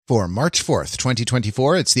For March 4th,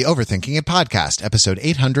 2024, it's the Overthinking It podcast, episode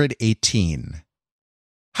 818.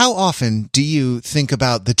 How often do you think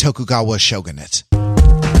about the Tokugawa Shogunate?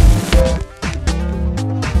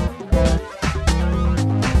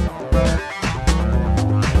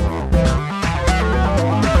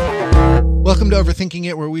 Welcome to Overthinking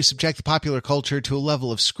It, where we subject the popular culture to a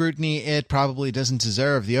level of scrutiny it probably doesn't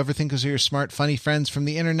deserve. The Overthinkers are your smart, funny friends from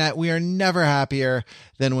the internet. We are never happier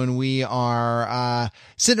than when we are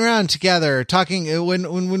sitting around together talking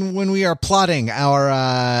when we are plotting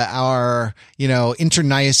our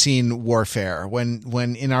internecine warfare.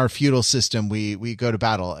 When in our feudal system we go to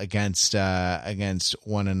battle against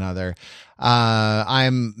one another.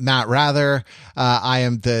 I'm Matt Rather. I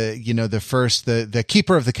am the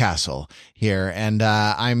keeper of the castle here, and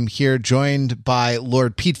I'm here joined by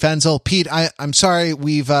Lord Pete Fenzel. Pete, I'm sorry,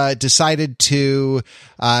 we've decided to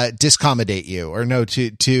discommodate you, or no,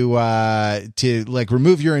 to like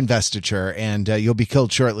remove your investiture, and you'll be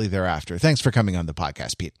killed shortly thereafter. Thanks for coming on the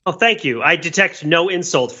podcast, Pete. Oh, thank you. I detect no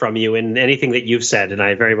insult from you in anything that you've said, and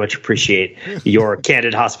I very much appreciate your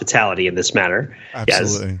candid hospitality in this matter.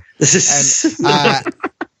 Absolutely. Yes.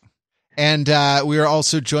 And we are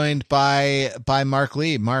also joined by Mark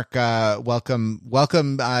Lee. Mark, welcome to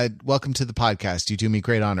the podcast. You do me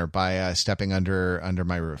great honor by stepping under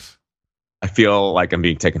my roof. I feel like I'm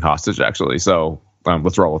being taken hostage, actually. So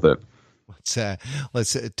let's roll with it.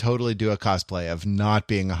 Let's totally do a cosplay of not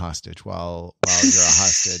being a hostage while you're a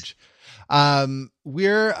hostage.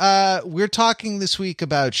 We're talking this week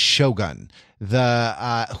about Shogun,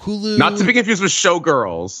 the Hulu. Not to be confused with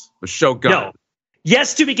Showgirls, but Shogun. No.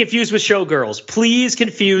 Yes, to be confused with Showgirls. Please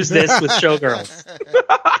confuse this with Showgirls.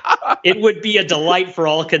 It would be a delight for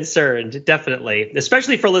all concerned, definitely,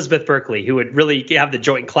 especially for Elizabeth Berkley, who would really have the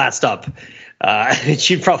joint classed up.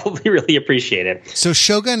 She'd probably really appreciate it. So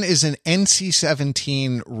Shogun is an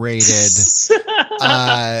NC-17 rated,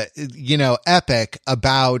 epic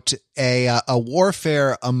about a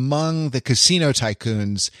warfare among the casino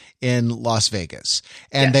tycoons in Las Vegas,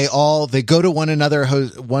 and yes. they go to one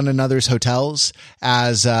another's hotels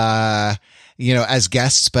as as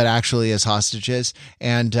guests, but actually as hostages.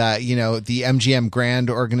 And, the MGM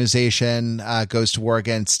Grand organization goes to war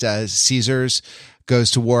against Caesars,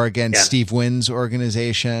 goes to war against Steve Wynn's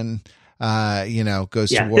organization,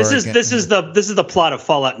 goes to war. This is the plot of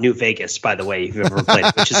Fallout New Vegas, by the way, if you've ever played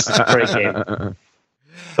it, which is a great game.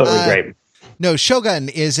 Totally great. No, Shogun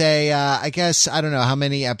is I guess, I don't know how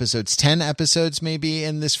many episodes, 10 episodes maybe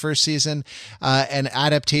in this first season, an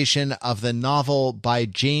adaptation of the novel by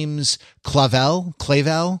James Clavell.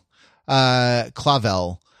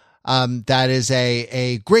 That is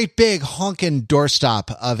a great big honkin'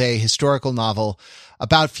 doorstop of a historical novel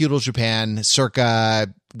about feudal Japan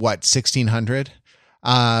circa 1600.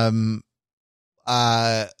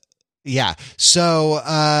 So,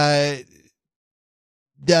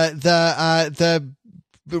 the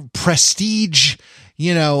prestige,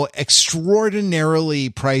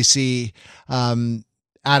 extraordinarily pricey,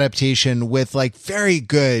 adaptation with like very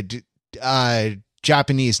good, native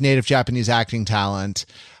Japanese acting talent.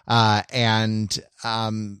 And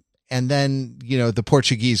then, the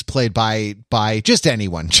Portuguese played by just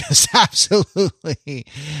anyone, just absolutely.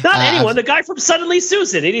 Not anyone, the guy from Suddenly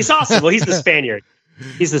Susan, and he's awesome. Well, he's the Spaniard.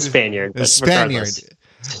 He's the Spaniard. The Spaniard.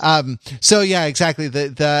 So yeah, exactly.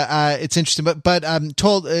 It's interesting, but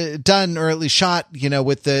done, or at least shot,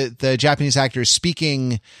 with the Japanese actors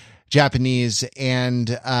speaking Japanese and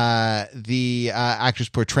the actors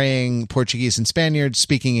portraying Portuguese and Spaniards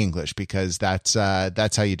speaking English, because that's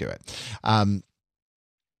how you do it.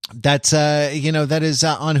 That is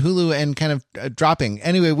on Hulu and kind of dropping.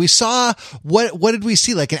 Anyway, we saw what did we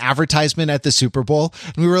see? Like an advertisement at the Super Bowl,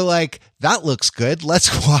 and we were like, that looks good. Let's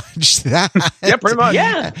watch that. Yeah, pretty much.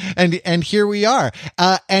 Yeah. And here we are.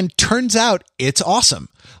 And turns out it's awesome.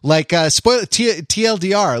 Like,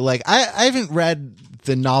 TLDR, like I haven't read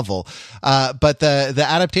the novel, but the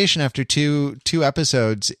adaptation after two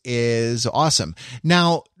episodes is awesome.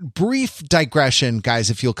 Now, brief digression,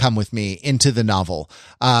 guys, if you'll come with me into the novel,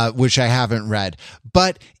 which I haven't read,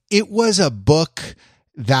 but it was a book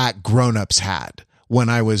that grownups had when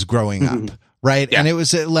I was growing up. Right. Yeah. And it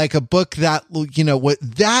was like a book that, what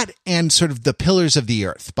that and sort of The Pillars of the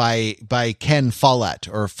Earth by Ken Follett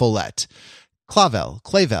or Follett. Clavel,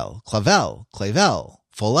 Follett.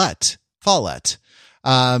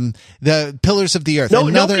 The Pillars of the Earth. No,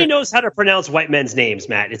 nobody knows how to pronounce white men's names,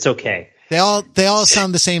 Matt. It's okay. They all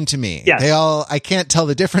sound the same to me. Yes. I can't tell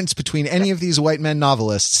the difference between any of these white men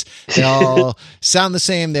novelists. They all sound the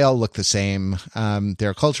same. They all look the same.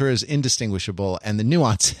 Their culture is indistinguishable, and the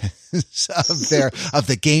nuances of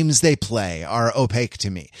the games they play are opaque to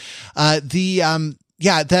me. And these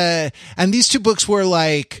two books were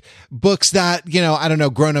like books that, I don't know,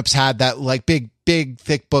 grownups had, that like big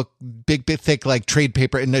thick book, big thick like trade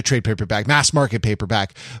paperback, mass market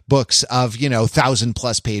paperback books of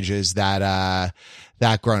 1,000+ pages that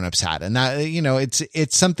grownups had. And that,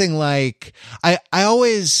 it's something like, I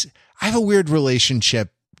have a weird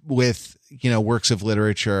relationship with, works of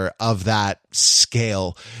literature of that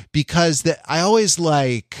scale, because I always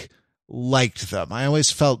liked them. I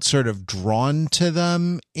always felt sort of drawn to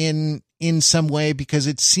them in some way, because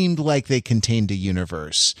it seemed like they contained a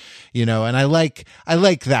universe, and I like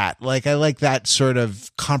that. Like, I like that sort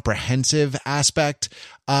of comprehensive aspect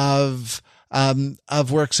of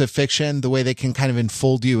works of fiction, the way they can kind of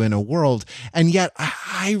enfold you in a world. And yet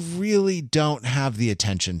I really don't have the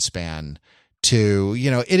attention span to,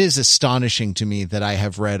 it is astonishing to me that I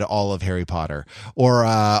have read all of Harry Potter or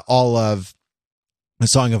all of A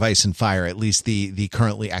Song of Ice and Fire, at least the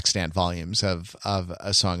currently extant volumes of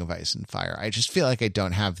A Song of Ice and Fire. I just feel like I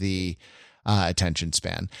don't have the attention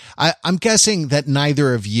span. I'm guessing that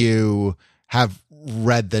neither of you have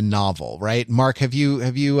read the novel, right? Mark, have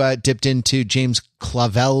you dipped into James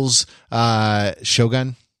Clavell's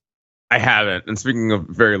Shogun? I haven't. And speaking of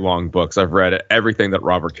very long books, I've read everything that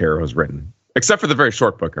Robert Caro has written, except for the very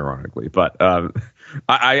short book, ironically. But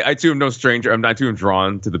I too am no stranger. I too am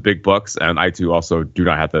drawn to the big books, and I too also do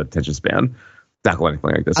not have the attention span to tackle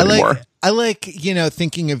anything like this anymore. I like,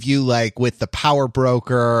 thinking of you like with the Power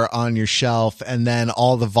Broker on your shelf, and then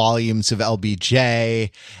all the volumes of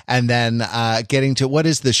LBJ, and then getting to what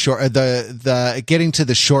is the short, getting to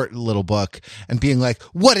the short little book and being like,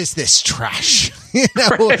 what is this trash?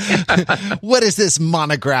 What is this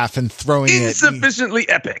monograph, and throwing insufficiently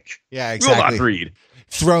epic. Yeah, exactly. Will not read.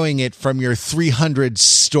 Throwing it from your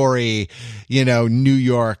 300-story, New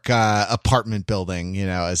York apartment building,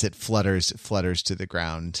 as it flutters to the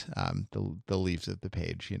ground, the leaves of the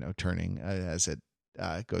page, turning as it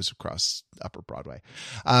goes across Upper Broadway.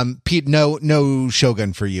 Pete, no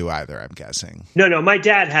Shogun for you either, I'm guessing. No, my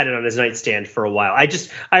dad had it on his nightstand for a while.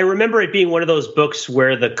 I remember it being one of those books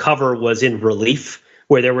where the cover was in relief,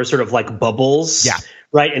 where there were sort of like bubbles. Yeah.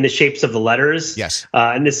 Right, in the shapes of the letters. Yes.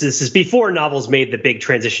 And this is before novels made the big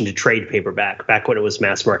transition to trade paperback, back when it was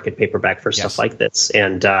mass market paperback for stuff like this.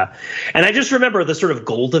 And I just remember the sort of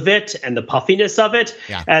gold of it and the puffiness of it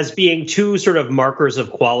as being two sort of markers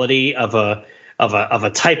of quality of a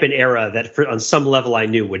type and era that on some level I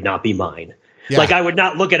knew would not be mine. Yeah. Like, I would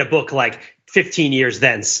not look at a book like 15 years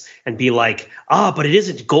thence and be like, but it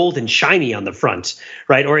isn't gold and shiny on the front,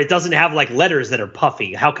 right? Or it doesn't have like letters that are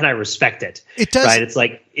puffy. How can I respect it? It does. Right? It's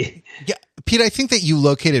like, yeah, Pete, I think that you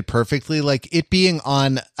located perfectly. Like, it being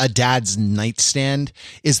on a dad's nightstand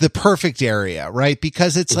is the perfect area, right?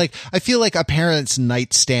 Because it's like, I feel like a parent's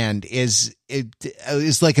nightstand is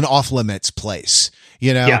like an off limits place,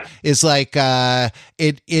 It's like,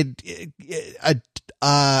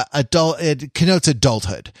 it connotes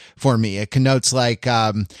adulthood for me. It connotes like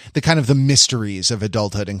the kind of the mysteries of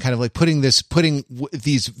adulthood, and kind of like putting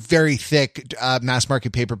these very thick mass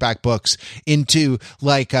market paperback books into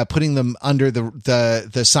like putting them under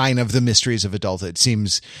the sign of the mysteries of adulthood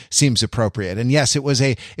seems appropriate. And yes, it was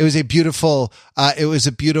a beautiful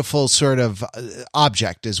sort of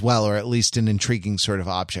object as well, or at least an intriguing sort of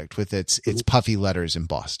object with its puffy letters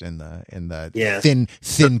embossed in the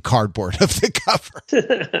thin cardboard of the cover.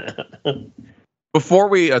 Before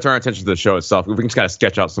we turn our attention to the show itself, we can just kind of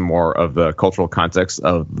sketch out some more of the cultural context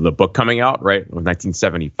of the book coming out, right? Of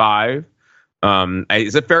 1975.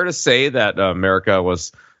 Is it fair to say that America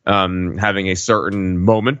was having a certain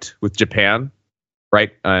moment with Japan,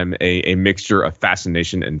 right? A mixture of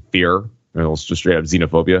fascination and fear, and also straight up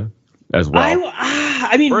xenophobia as well.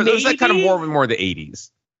 I mean, or was that kind of more the 80s?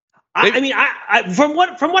 From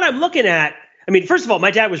what I'm looking at, I mean, first of all,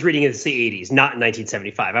 my dad was reading in the 80s, not in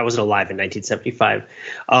 1975. I wasn't alive in 1975.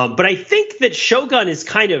 But I think that Shogun is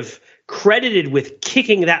kind of credited with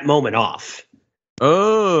kicking that moment off.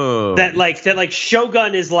 Oh. That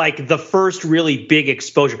Shogun is like the first really big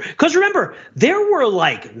exposure. Because remember, there were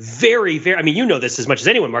like very, very, I mean, you know this as much as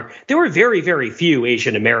anyone, Mark. There were very, very few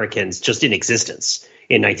Asian Americans just in existence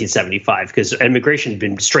in 1975 because immigration had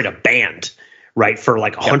been straight up banned, right, for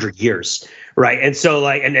like 100 years. Right. And so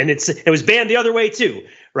like and it was banned the other way, too.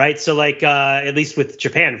 Right. So like at least with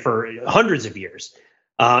Japan for hundreds of years.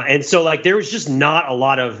 And so like there was just not a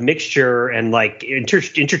lot of mixture and like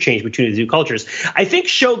interchange between the two cultures. I think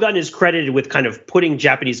Shogun is credited with kind of putting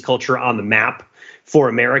Japanese culture on the map for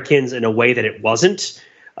Americans in a way that it wasn't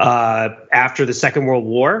after the Second World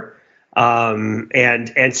War.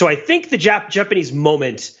 And so I think the Japanese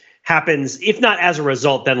moment happens, if not as a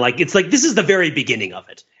result, then like it's like this is the very beginning of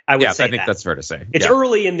it. I would say I think that's fair to say. It's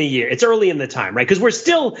early in the year. It's early in the time, right? Because we're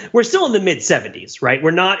still in the mid 70s, right?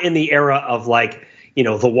 We're not in the era of like, the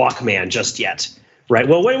Walkman just yet, right?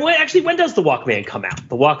 Well, when does the Walkman come out?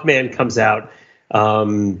 The Walkman comes out. I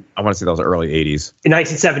want to say those early 80s. In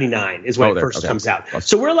 1979 is when it first comes out.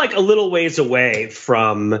 So we're like a little ways away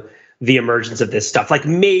from the emergence of this stuff. Like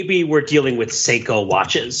maybe we're dealing with Seiko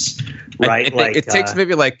watches, right? It takes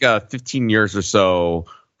maybe like 15 years or so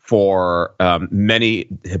for many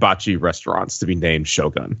hibachi restaurants to be named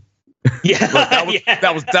Shogun. Yeah,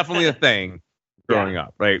 that was definitely a thing growing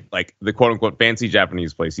up, right? Like the quote unquote fancy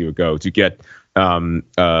Japanese place you would go to get, fried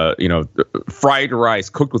rice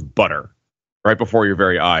cooked with butter right before your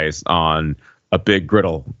very eyes on a big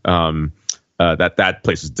griddle. That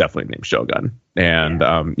place is definitely named Shogun,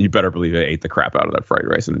 and you better believe I ate the crap out of that fried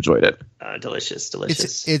rice and enjoyed it. Delicious.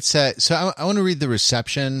 It's so I want to read the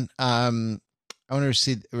reception. I want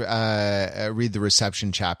to read the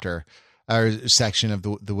reception chapter or section of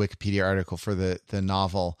the Wikipedia article for the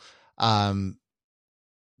novel.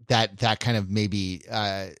 That kind of maybe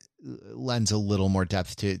lends a little more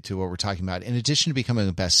depth to what we're talking about. In addition to becoming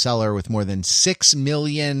a bestseller with more than 6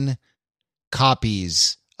 million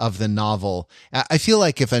copies of the novel, I feel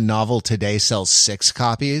like if a novel today sells 6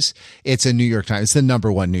 copies, it's the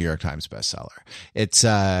number 1 New York Times bestseller. It's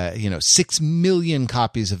 6 million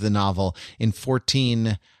copies of the novel in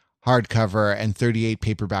 14 hardcover and 38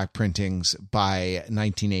 paperback printings by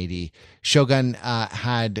 1980. Shogun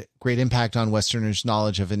had great impact on Westerners'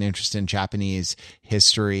 knowledge of an interest in Japanese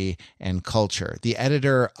history and culture. The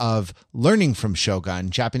editor of Learning from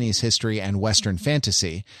Shogun, Japanese History and Western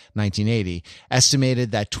Fantasy, 1980,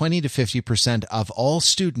 estimated that 20 to 50% of all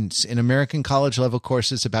students in American college-level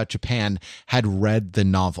courses about Japan had read the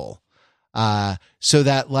novel. So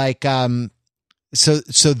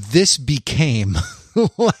this became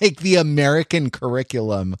like the American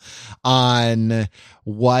curriculum on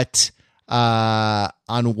what Japan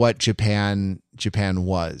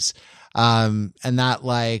was. And that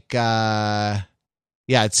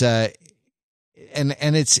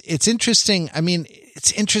it's interesting. I mean,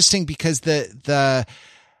 it's interesting because the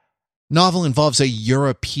novel involves a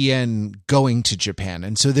European going to Japan.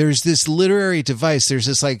 And so there's this literary device. There's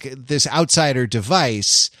this outsider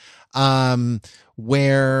device,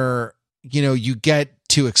 where, you get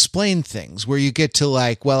to explain things, where you get to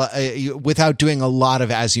without doing a lot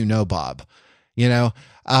of, as you know, Bob, and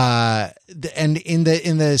in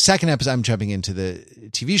the second episode, I'm jumping into the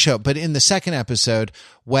TV show, but in the second episode,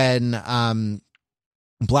 when,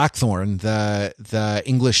 Blackthorn, the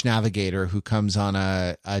English navigator who comes on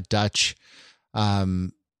a Dutch,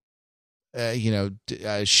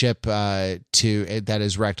 ship, that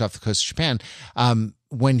is wrecked off the coast of Japan,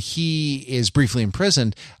 when he is briefly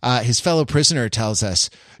imprisoned, his fellow prisoner tells us,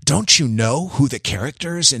 "Don't you know who the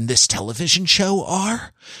characters in this television show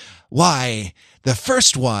are? Why, the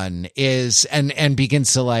first one is," and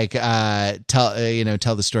begins to tell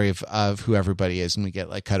the story of who everybody is. And we get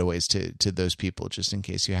cutaways to those people, just in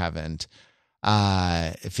case you haven't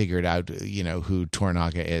figured out, who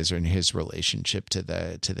Toranaga is or in his relationship to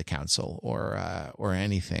the council or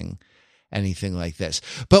anything like this.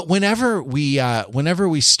 But whenever we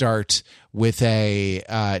start with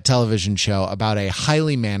a television show about a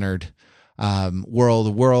highly mannered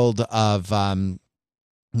world of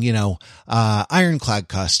ironclad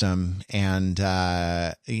custom and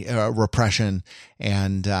repression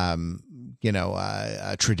and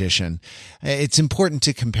tradition, it's important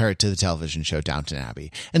to compare it to the television show Downton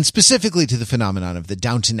Abbey, and specifically to the phenomenon of the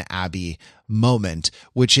Downton Abbey moment,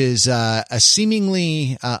 which is a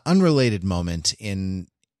seemingly unrelated moment in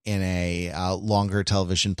a longer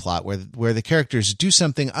television plot where the characters do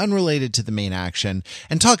something unrelated to the main action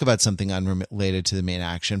and talk about something unrelated to the main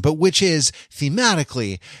action, but which is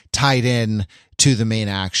thematically tied in to the main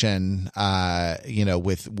action,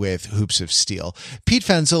 with hoops of steel. Pete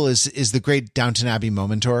Fenzel is the great Downton Abbey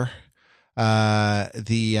momentor,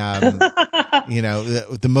 the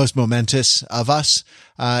most momentous of us.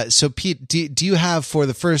 So Pete, do you have, for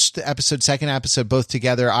the first episode, second episode, both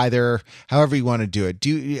together, either however you want to do it?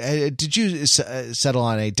 Did you settle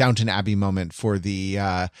on a Downton Abbey moment for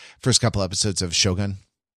the first couple episodes of Shogun?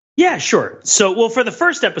 Yeah, sure. So, well, for the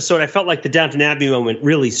first episode, I felt like the Downton Abbey moment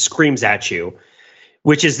really screams at you,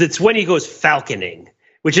 which is it's when he goes falconing,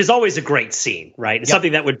 which is always a great scene, right? It's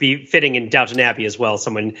something that would be fitting in Downton Abbey as well.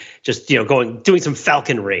 Someone just, doing some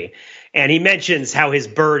falconry. And he mentions how his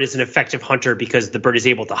bird is an effective hunter because the bird is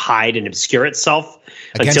able to hide and obscure itself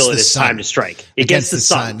until it is time to strike. Against the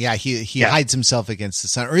sun. Yeah, he hides himself against the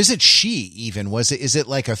sun. Or is it she even? Is it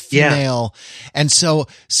like a female? Yeah. And so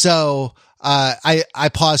I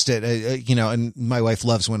paused it, and my wife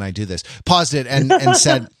loves when I do this. Paused it and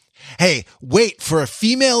said, hey, wait for a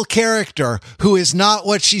female character who is not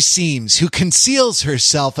what she seems, who conceals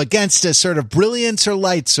herself against a sort of brilliance or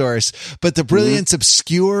light source, but the brilliance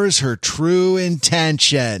obscures her true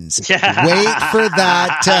intentions. Wait for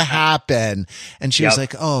that to happen. And she was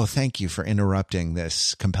like, oh, thank you for interrupting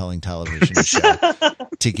this compelling television show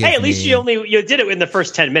to give at least you did it in the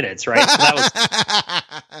first 10 minutes, right? So that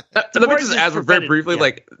was let me just add very briefly,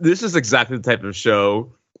 like, this is exactly the type of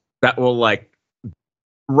show that will, like,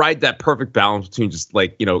 ride that perfect balance between just,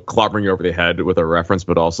 like, clobbering you over the head with a reference,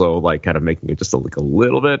 but also, like, kind of making it just a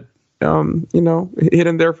little bit,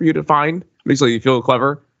 hidden there for you to find. Makes you feel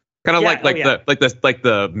clever. Kind of like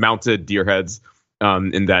the mounted deer heads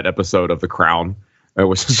in that episode of The Crown,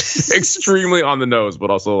 which is extremely on the nose, but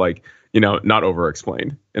also, like, not over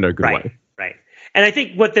explained in a good way. Right. And I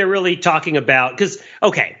think what they're really talking about, because,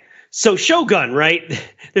 so Shogun, right?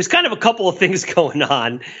 There's kind of a couple of things going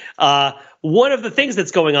on. One of the things that's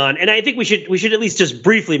going on, and I think we should at least just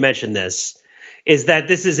briefly mention this, is that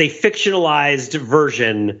this is a fictionalized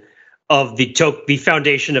version of the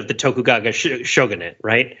foundation of the Tokugawa Shogunate,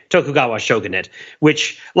 right? Tokugawa Shogunate,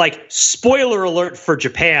 which, like, spoiler alert for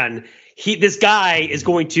Japan, this guy is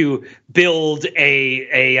going to build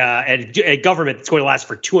a government that's going to last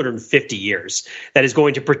for 250 years, that is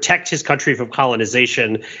going to protect his country from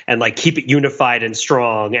colonization and, like, keep it unified and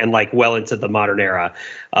strong and, like, well into the modern era.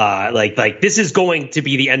 Like this is going to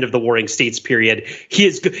be the end of the Warring States period.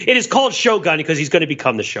 It is called Shogun because he's going to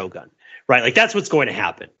become the Shogun. Right, like that's what's going to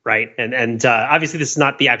happen, right? And obviously this is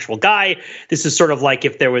not the actual guy. This is sort of like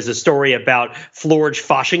if there was a story about George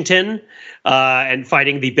Washington and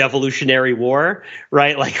fighting the Revolutionary War,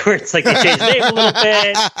 right? Like where it's like they changed the name a little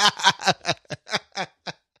bit.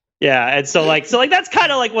 Yeah, and so that's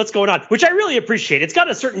kind of like what's going on, which I really appreciate. It's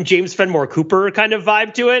got a certain James Fenimore Cooper kind of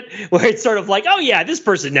vibe to it, where it's sort of like, oh yeah, this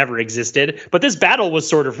person never existed, but this battle was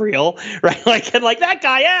sort of real, right? Like, and like that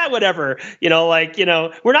guy, yeah, whatever.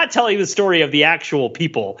 We're not telling the story of the actual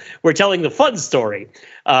people. We're telling the fun story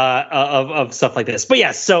of stuff like this. But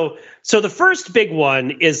yeah, so the first big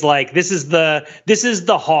one is like this is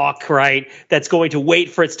the hawk, right? That's going to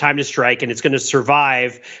wait for its time to strike, and it's going to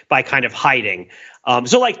survive by kind of hiding.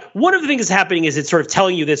 So like one of the things that's happening is it's sort of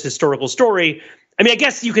telling you this historical story. I mean, I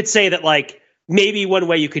guess you could say that, like, maybe one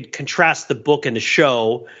way you could contrast the book and the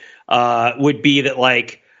show would be that,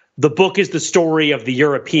 like, the book is the story of the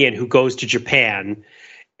European who goes to Japan,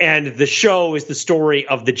 and the show is the story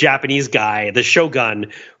of the Japanese guy, the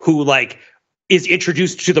shogun, who, like, is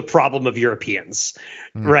introduced to the problem of Europeans,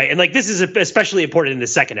 right? And like this is especially important in the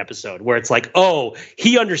second episode, where it's like, oh,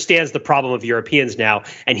 he understands the problem of Europeans now,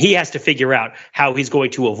 and he has to figure out how he's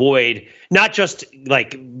going to avoid not just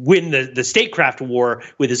like win the statecraft war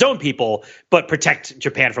with his own people, but protect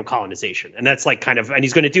Japan from colonization. And that's like kind of, and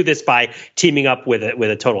he's going to do this by teaming up with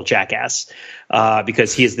a total jackass,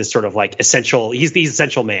 because he is this sort of like he's the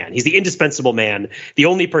essential man. He's the indispensable man, the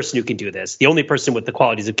only person who can do this, the only person with the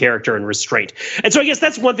qualities of character and restraint. And so I guess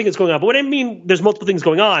that's one thing that's going on. But what I mean, there's multiple things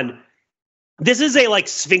going on. This is a like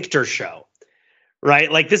sphincter show,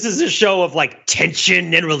 right? Like this is a show of like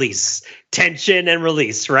tension and release,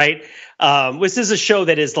 right? This is a show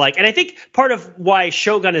that is like, and I think part of why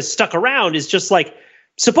Shogun is stuck around is just like,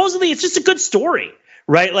 supposedly it's just a good story,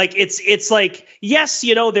 right? Like it's like, yes,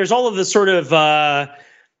 there's all of the sort of,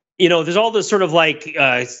 there's all the sort of like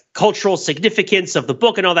cultural significance of the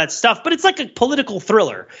book and all that stuff, but it's like a political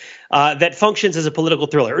thriller that functions as a political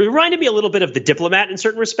thriller. It reminded me a little bit of The Diplomat in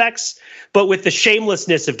certain respects, but with the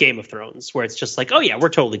shamelessness of Game of Thrones, where it's just like, oh yeah, we're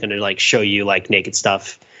totally going to like show you like naked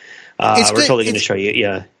stuff. We're totally going to show you.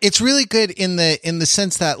 Yeah, it's really good in the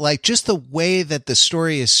sense that like just the way that the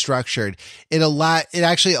story is structured, it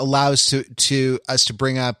actually allows to us to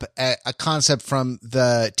bring up a concept from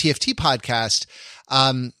the TFT podcast.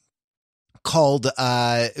 Called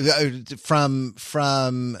I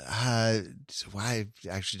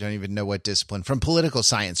actually don't even know what discipline, from political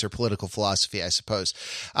science or political philosophy, I suppose,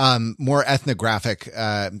 more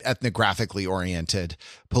ethnographically oriented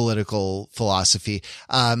political philosophy,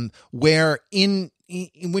 where when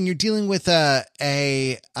you're dealing with a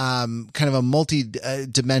kind of a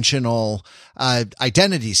multi-dimensional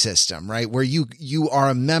identity system, right, where you are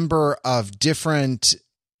a member of different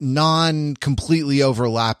non-completely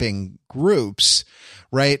overlapping groups,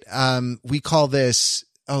 right? We call this,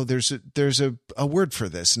 there's a word for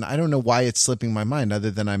this, and I don't know why it's slipping my mind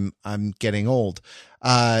other than I'm getting old.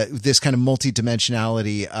 This kind of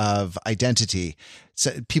multidimensionality of identity.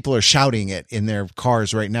 So people are shouting it in their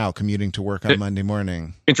cars right now, commuting to work on Monday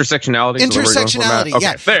morning. Intersectionality. Intersectionality. Okay,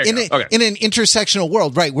 Yeah. there you go. Okay. In an intersectional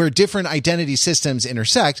world, right, where different identity systems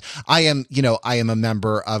intersect. I am a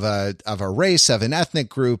member of a race, of an ethnic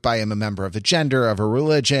group. I am a member of a gender, of a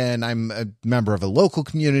religion. I'm a member of a local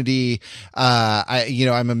community.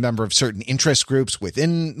 I'm a member of certain interest groups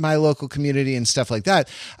within my local community and stuff like that.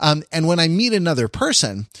 And when I meet another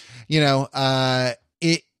person, it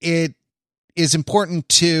is important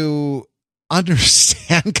to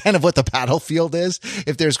understand kind of what the battlefield is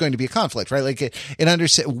if there's going to be a conflict, right? Like it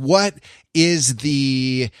understand what is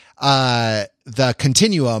the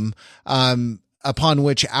continuum upon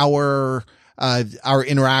which our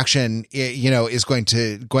interaction, is going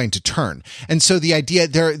to turn. And so the idea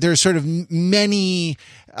there's sort of many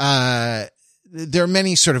there are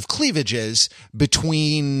many sort of cleavages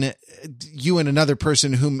between you and another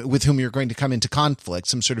person with whom you're going to come into conflict,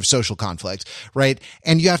 some sort of social conflict, right?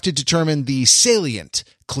 And you have to determine the salient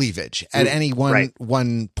cleavage at any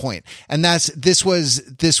one point. And this was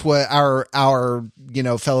our fellow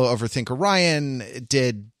overthinker Ryan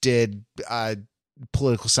did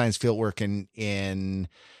political science fieldwork in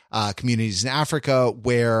communities in Africa,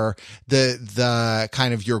 where the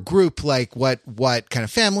kind of your group, like what kind of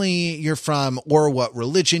family you're from, or what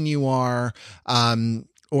religion you are,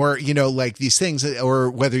 or, like these things, or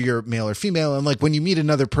whether you're male or female. And like when you meet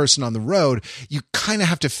another person on the road, you kind of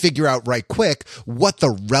have to figure out right quick what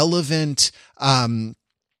the relevant,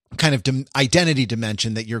 kind of identity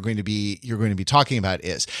dimension that you're going to be talking about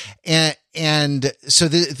is. And so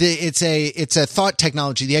it's a thought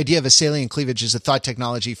technology. The idea of a salient cleavage is a thought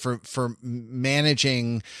technology for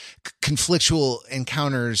managing conflictual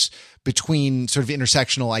encounters between sort of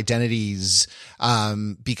intersectional identities,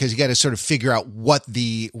 because you got to sort of figure out what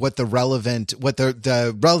the relevant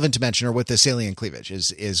dimension, or what the salient cleavage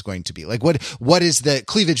is going to be. Like what is the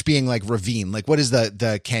cleavage being like ravine? Like what is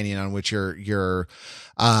the canyon on which you're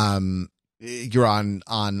on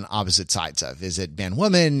opposite sides of? Is it man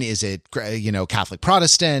woman? Is it Catholic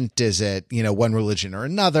Protestant? Is it one religion or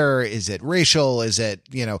another? Is it racial? Is it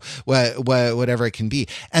whatever it can be?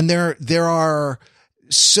 And there are,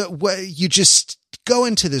 so you just go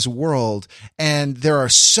into this world and there are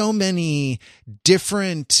so many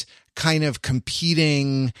different kind of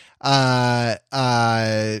competing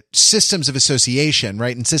systems of association,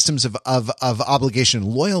 right? And systems of obligation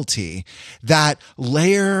and loyalty that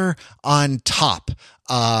layer on top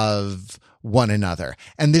of one another.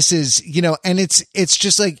 And this is, and it's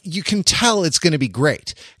just like, you can tell it's going to be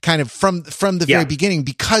great kind of from the very beginning,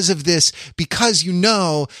 because of this, because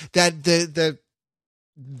that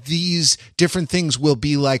these different things will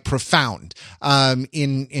be like profound,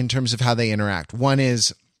 in terms of how they interact. One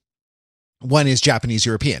is Japanese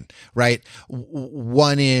European, right?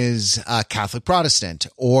 One is Catholic Protestant,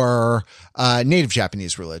 or native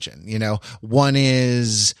Japanese religion. One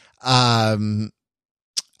is family,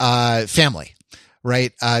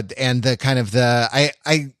 right? And the kind of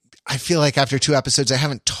I feel like after 2 episodes, I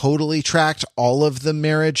haven't totally tracked all of the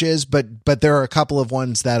marriages, but there are a couple of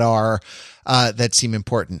ones that are that seem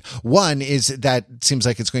important. One is that seems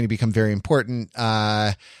like it's going to become very important.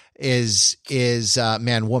 Is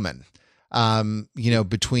man woman.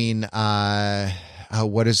 Between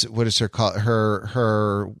what is her call?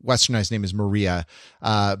 Her westernized name is Maria,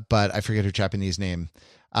 but I forget her Japanese name.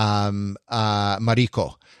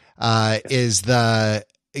 Mariko is the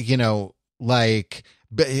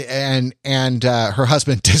and her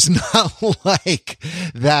husband does not like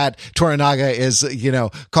that Toranaga is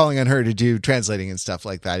calling on her to do translating and stuff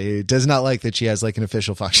like that. He does not like that she has like an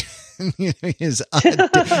official function. He is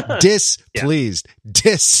displeased.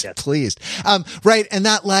 Right. And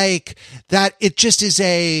that it just is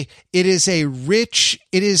it is a rich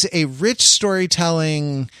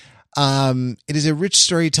storytelling. It is a rich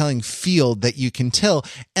storytelling field that you can tell.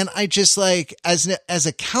 And I just as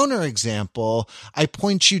a counterexample, I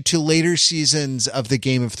point you to later seasons of the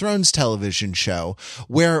Game of Thrones television show,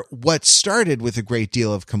 where what started with a great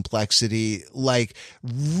deal of complexity,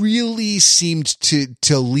 really seemed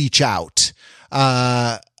to leach out,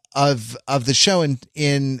 of the show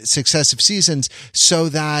in successive seasons, so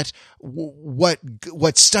that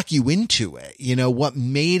what stuck you into it, what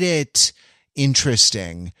made it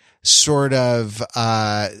interesting, sort of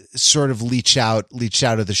leached out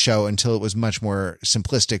of the show until it was much more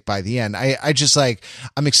simplistic by the end.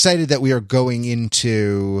 I'm excited that we are going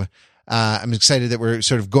into I'm excited that we're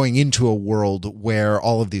sort of going into a world where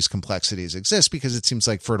all of these complexities exist, because it seems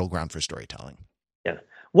like fertile ground for storytelling. Yeah.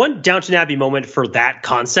 One Downton Abbey moment for that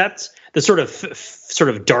concept, the sort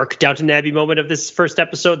of dark Downton Abbey moment of this first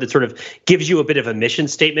episode that sort of gives you a bit of a mission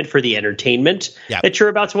statement for the entertainment that you're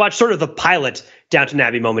about to watch. Sort of the pilot Downton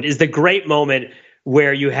Abbey moment is the great moment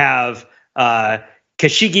where you have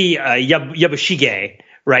Kashigi Yabushige,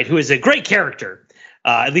 right, who is a great character,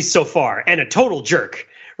 at least so far, and a total jerk,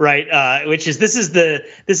 right? Which is this is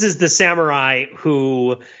the samurai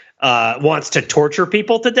who wants to torture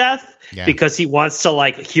people to death. Yeah. Because he wants to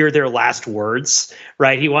like hear their last words,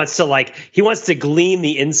 right? He wants to glean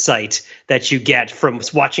the insight that you get from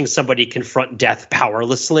watching somebody confront death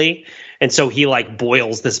powerlessly. And so he like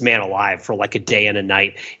boils this man alive for like a day and a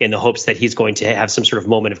night in the hopes that he's going to have some sort of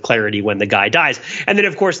moment of clarity when the guy dies. And then,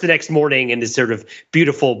 of course, the next morning in this sort of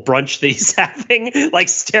beautiful brunch that he's having, like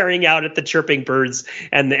staring out at the chirping birds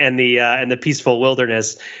and the peaceful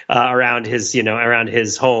wilderness around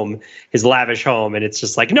his home, his lavish home, and it's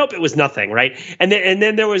just like, nope, it was nothing, right? And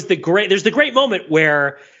then there's the great moment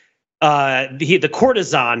where the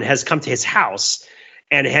courtesan has come to his house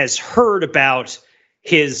and has heard about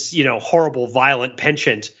his horrible violent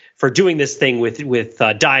penchant for doing this thing with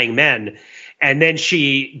dying men, and then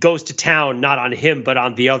she goes to town not on him but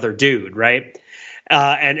on the other dude, right?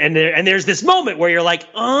 And there's this moment where you're like,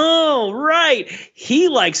 oh, right, he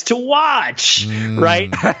likes to watch, right?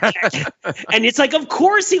 And it's like, of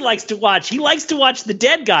course he likes to watch. He likes to watch the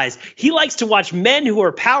dead guys. He likes to watch men who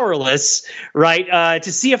are powerless, right?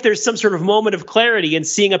 To see if there's some sort of moment of clarity in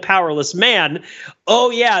seeing a powerless man.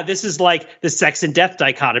 Oh, yeah, this is like the sex and death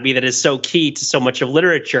dichotomy that is so key to so much of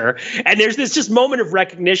literature. And there's this just moment of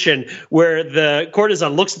recognition where the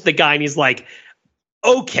courtesan looks at the guy and he's like,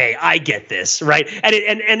 okay, I get this, right?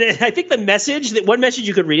 And I think one message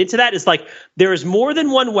you could read into that is like, there is more than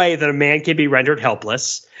one way that a man can be rendered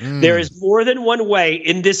helpless. There is more than one way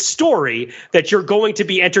in this story that you're going to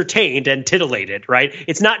be entertained and titillated, right?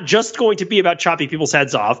 It's not just going to be about chopping people's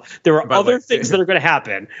heads off. There are other things that are going to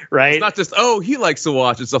happen, right? It's not just, oh, he likes to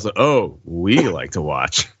watch. It's also, oh, we like to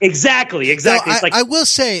watch. Exactly. So I will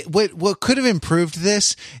say what could have improved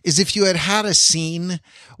this is if you had a scene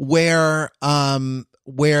where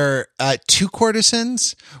two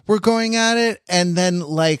courtesans were going at it, and then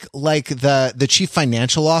like the chief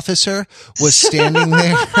financial officer was standing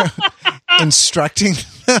there instructing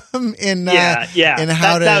them in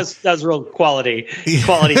how that was real quality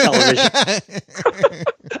television.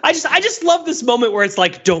 I just love this moment where it's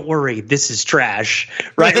like, don't worry, this is trash,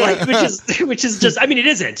 right? Like, which is just, I mean, it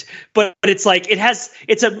isn't, but it's like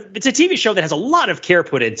it's a TV show that has a lot of care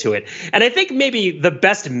put into it, and I think maybe the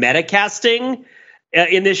best metacasting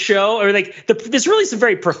in this show, or like there's really some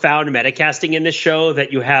very profound metacasting in this show,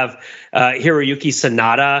 that you have Hiroyuki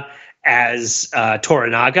Sanada as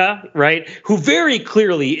Toranaga, right? Who very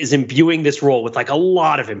clearly is imbuing this role with like a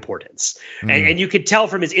lot of importance. And you could tell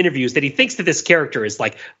from his interviews that he thinks that this character is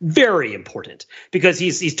like very important, because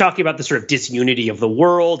he's talking about the sort of disunity of the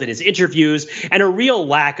world in his interviews, and a real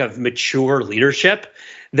lack of mature leadership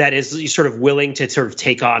that is sort of willing to sort of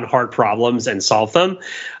take on hard problems and solve them.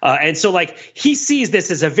 And so like he sees this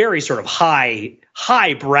as a very sort of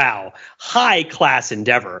highbrow, high class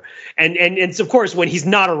endeavor. And of course, when he's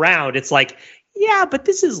not around, it's like, yeah, but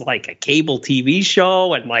this is like a cable TV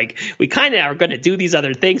show, and like we kind of are going to do these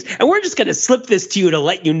other things, and we're just going to slip this to you to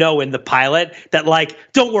let you know in the pilot that like,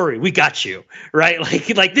 don't worry, we got you, right?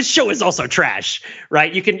 Like this show is also trash,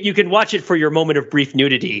 right? You can watch it for your moment of brief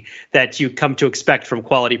nudity that you come to expect from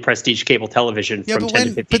quality prestige cable television from 10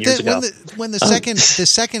 to 15 years ago. When the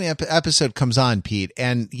second episode comes on, Pete,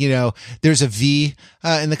 and there's a V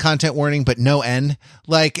in the content warning but no N,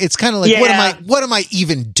 like it's kind of like, what am I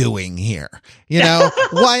even doing here?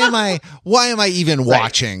 Why am I even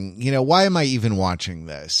watching? Why am I even watching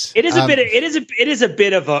this? It is a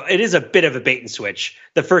bit of a bait and switch.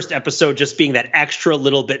 The first episode just being that extra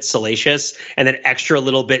little bit salacious and then extra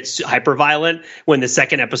little bit hyper violent, when the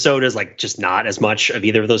second episode is like just not as much of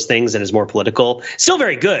either of those things and is more political. Still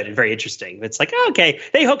very good and very interesting. It's like, okay,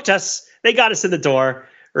 they hooked us. They got us in the door.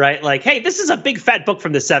 Right? Like, hey, this is a big fat book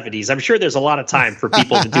from the 70s. I'm sure there's a lot of time for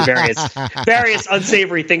people to do various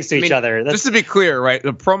unsavory things to each other. Just to be clear, right?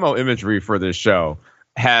 The promo imagery for this show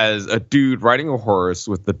has a dude riding a horse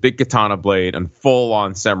with the big katana blade and full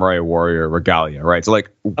on samurai warrior regalia, right? So like,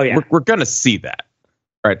 we're going to see that,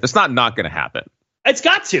 right? That's not going to happen. It's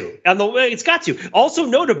got to. It's got to. Also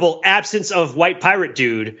notable, absence of white pirate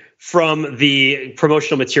dude from the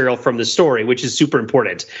promotional material from the story, which is super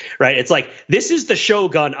important, right? It's like, this is the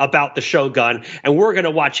Shogun about the Shogun, and we're going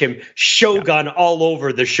to watch him Shogun all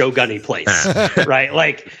over the Shogunny place, right?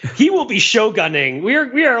 Like, he will be Shogunning. We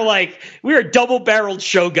are double-barreled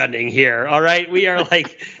Shogunning here, all right? We are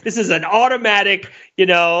like, this is an automatic,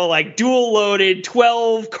 like dual-loaded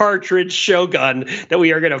 12-cartridge Shogun that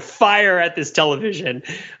we are going to fire at this television.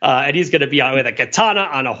 And he's going to be with a katana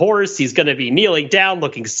on a horse. He's going to be kneeling down,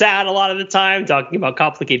 looking sad a lot of the time, talking about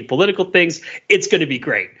complicated political things. It's going to be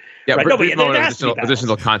great. Yeah, right?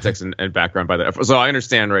 Additional context and background by that. So I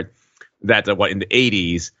understand, right, that in the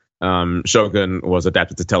 80s, Shogun was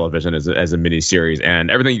adapted to television as a miniseries, and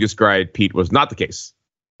everything you described, Pete, was not the case.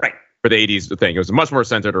 Right. For the 80s thing. It was much more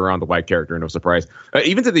centered around the white character, no surprise.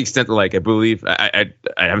 Even to the extent that, like, I believe, I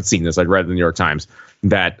haven't seen this, I'd read in the New York Times,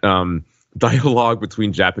 that dialogue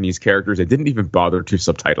between Japanese characters, they didn't even bother to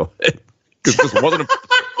subtitle it. Because this wasn't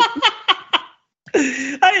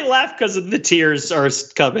I laugh because the tears are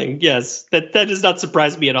coming. Yes, that does not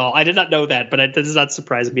surprise me at all. I did not know that, but it does not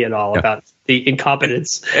surprise me at all about the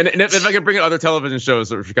incompetence. And if I can bring in other television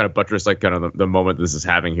shows, which kind of buttress like kind of the moment this is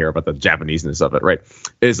having here about the Japaneseness of it, right?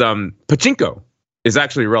 Is pachinko is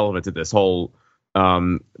actually relevant to this whole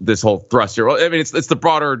thrust here. Well, I mean, it's the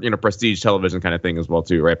broader, prestige television kind of thing as well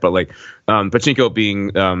too, right? But like pachinko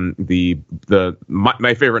being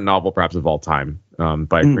my favorite novel perhaps of all time,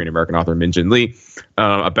 by Korean American author Min Jin Lee,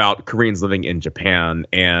 about Koreans living in Japan,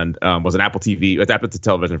 and was an adapted to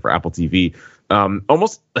television for Apple TV.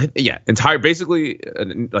 Basically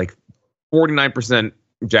like 49%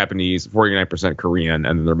 Japanese, 49% Korean,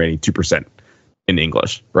 and then the remaining 2% in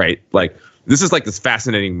English, right? Like, this is like this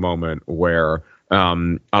fascinating moment where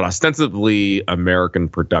an ostensibly American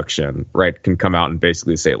production, right, can come out and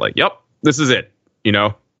basically say like, yep, this is it,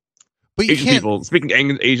 But Asian people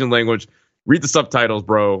speaking Asian language, read the subtitles,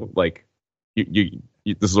 bro. Like, you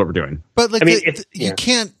this is what we're doing. But like, you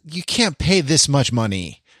can't pay this much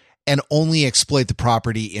money and only exploit the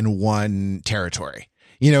property in one territory.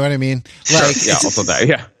 You know what I mean? Like, yeah, also that,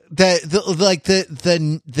 yeah.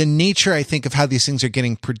 The nature, I think, of how these things are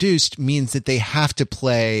getting produced means that they have to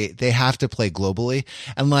play globally.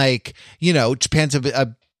 And like, Japan's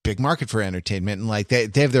a big market for entertainment, and like they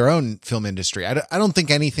have their own film industry. I don't think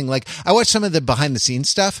anything, like, I watched some of the behind the scenes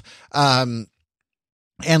stuff. And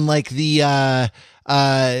like in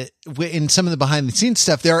some of the behind the scenes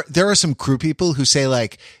stuff, there are some crew people who say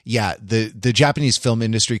like, yeah, the Japanese film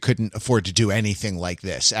industry couldn't afford to do anything like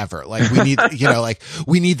this ever. Like, we need,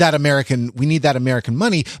 we need that American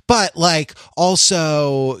money, but like,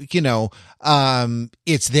 also,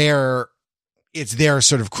 it's their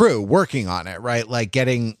sort of crew working on it, right? Like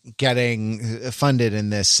getting funded in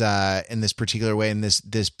this particular way, in this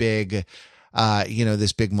big,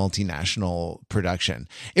 this big multinational production.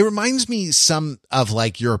 It reminds me some of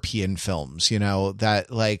like European films, that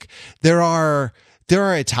like there are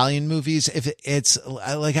Italian movies. If it's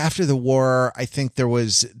like after the war, I think there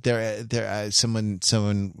was someone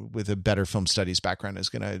with a better film studies background is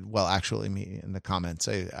going to, well, actually me in the comments,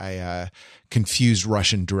 I confused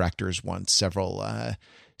Russian directors once several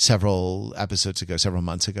episodes ago, several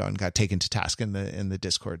months ago, and got taken to task in the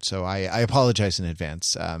Discord. So I apologize in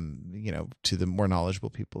advance, to the more knowledgeable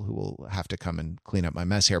people who will have to come and clean up my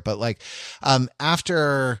mess here. But like,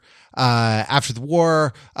 after the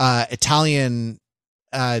war, Italian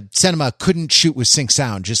cinema couldn't shoot with sync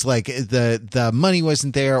sound, just like the money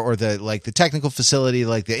wasn't there, or the technical facility,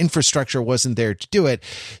 like the infrastructure wasn't there to do it.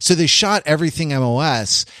 So they shot everything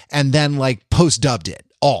MOS and then like post dubbed it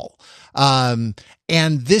all. And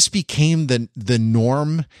this became the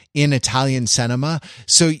norm in Italian cinema.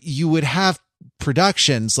 So you would have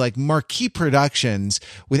productions, like marquee productions,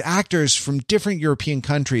 with actors from different European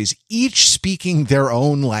countries, each speaking their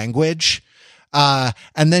own language, and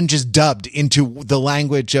then just dubbed into the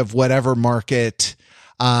language of whatever market,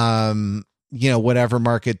 whatever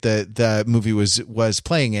market the movie was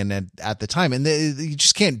playing in at the time. And you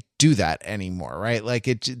just can't do that anymore, right? Like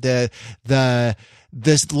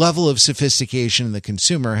this level of sophistication in the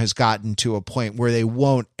consumer has gotten to a point where they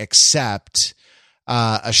won't accept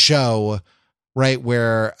a show, right,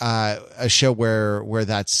 where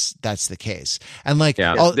that's the case. And like,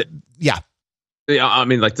 Yeah, I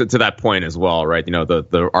mean, like to that point as well, right?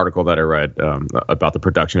 The article that I read about the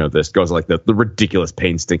production of this goes like the ridiculous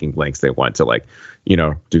painstaking lengths they went to, like,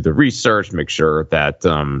 do the research, make sure that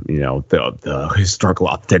the historical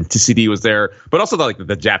authenticity was there, but also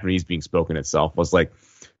the Japanese being spoken itself was like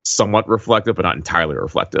somewhat reflective, but not entirely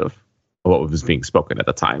reflective what was being spoken at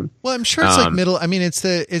the time. Well, I'm sure it's like middle. I mean, it's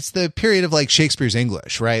the period of like Shakespeare's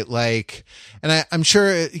English, right? Like, and I'm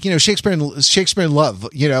sure, Shakespeare in Love,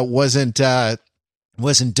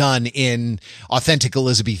 wasn't done in authentic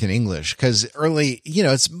Elizabethan English, because early,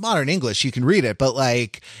 it's modern English. You can read it, but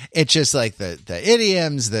like, it's just like the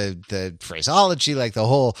idioms, the phraseology, like the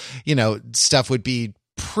whole, stuff would be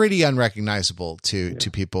pretty unrecognizable to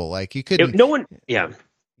people. Like you couldn't, no one, yeah.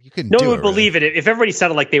 You couldn't. No one would believe it. If everybody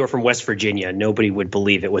sounded like they were from West Virginia, nobody would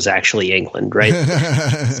believe it was actually England, right?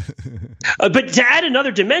 But to add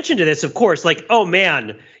another dimension to this, of course, like, oh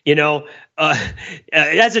man,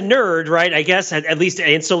 as a nerd, right? I guess at least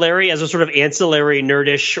ancillary, as a sort of ancillary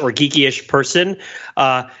nerdish or geekyish person,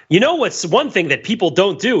 what's one thing that people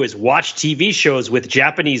don't do is watch TV shows with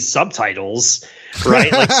Japanese subtitles,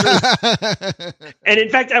 right? Like, and in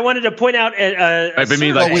fact, I wanted to point out,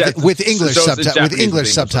 with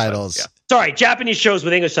English subtitles. Yeah. Sorry, Japanese shows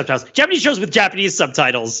with English subtitles. Japanese shows with Japanese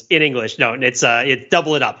subtitles in English. No, it's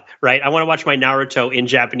double it up, right? I want to watch my Naruto in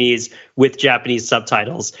Japanese with Japanese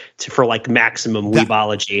subtitles for like maximum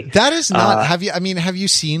weebology. That is not. Have you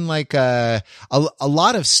seen like a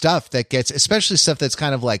lot of stuff that gets, especially stuff that's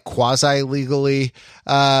kind of like quasi legally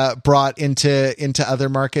brought into other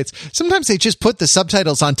markets? Sometimes they just put the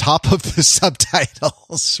subtitles on top of the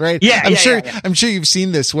subtitles, right? Yeah, I'm sure you've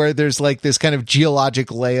seen this, where there's like this kind of geologic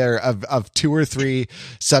layer of 2 or 3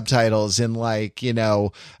 subtitles in like,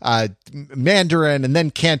 Mandarin and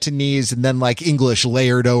then Cantonese and then like English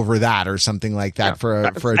layered over that or something like that for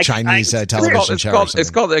a Chinese television show.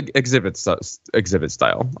 It's called exhibit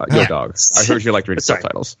style. Yo, dog. I heard you like reading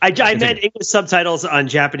subtitles. I meant English subtitles on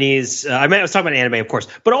Japanese. I was talking about anime, of course,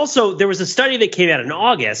 but also there was a study that came out in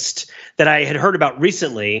August that I had heard about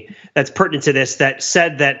recently that's pertinent to this, that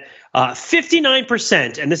said that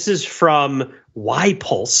 59%, and this is from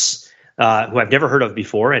YPulse, who I've never heard of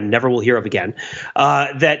before and never will hear of again,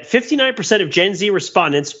 that 59% of Gen Z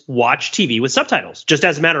respondents watch TV with subtitles, just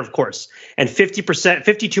as a matter of course. And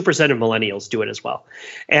 52% of millennials do it as well.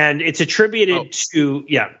 And it's attributed to,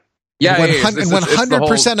 and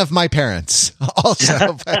 100% of my parents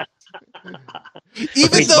also.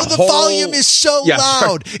 Even though the volume is so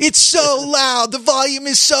loud, it's so loud. The volume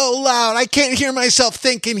is so loud. I can't hear myself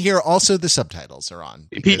thinking here. Also, the subtitles are on.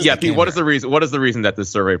 Pete, what is the reason? What is the reason that this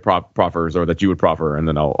survey proffers, or that you would proffer? And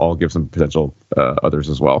then I'll give some potential others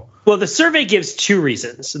as well. Well, the survey gives 2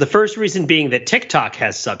 reasons. The first reason being that TikTok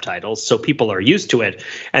has subtitles, so people are used to it,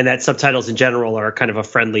 and that subtitles in general are kind of a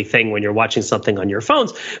friendly thing when you're watching something on your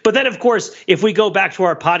phones. But then, of course, if we go back to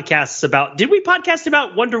our podcasts did we podcast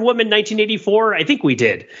about Wonder Woman 1984? I think we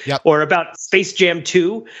did. Yep. Or about Space Jam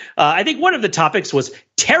 2. I think one of the topics was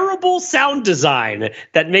terrible sound design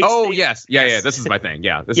that makes. Yes. This is my thing.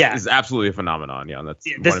 Yeah, this is absolutely a phenomenon. Yeah,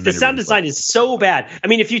 the sound design is so bad. I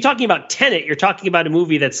mean, if you're talking about Tenet, you're talking about a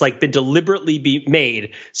movie that's like been deliberately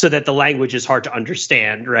made so that the language is hard to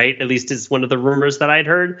understand, right? At least is one of the rumors that I'd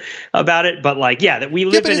heard about it. But like, that we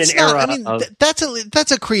live in an era. I mean,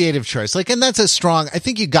 that's a creative choice. Like, and that's a strong. I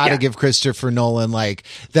think you got to give Christopher Nolan like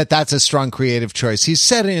that. That's a strong creative choice. He's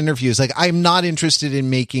said in interviews like, I'm not interested in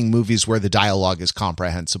making movies where the dialogue is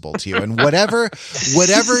comprehensible to you, and whatever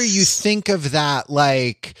you think of that,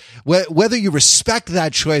 like whether you respect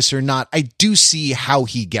that choice or not, I do see how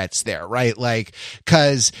he gets there, right? Like,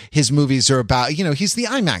 because his movies are about, he's the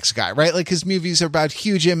IMAX guy, right? Like his movies are about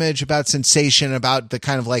huge image, about sensation, about the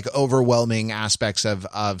kind of like overwhelming aspects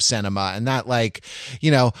of cinema, and that, like,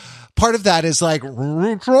 part of that is like,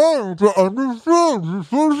 we're trying to understand.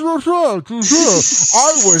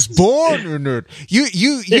 I was born in it.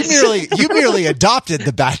 You merely adopted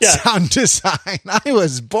the bad sound design. I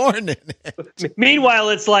was born in it. Meanwhile,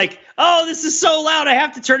 it's like, oh, this is so loud, I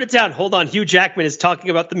have to turn it down. Hold on, Hugh Jackman is talking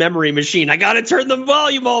about the memory machine. I got to turn the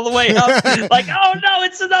volume all the way up. Like, oh no,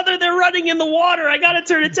 it's another. They're running in the water. I got to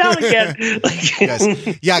turn it down again. Like,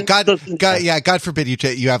 yes. Yeah, God forbid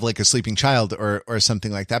you have like a sleeping child or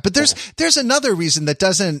something like that. But there's another reason that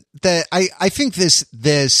I think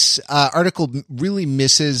this article really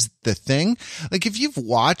misses the thing. Like, if you've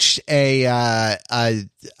watched a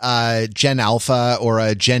Gen Alpha or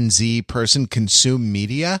a Gen Z person consume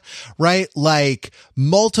media, right? Like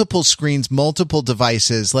multiple screens, multiple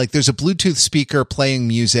devices, like there's a Bluetooth speaker playing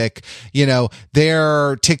music,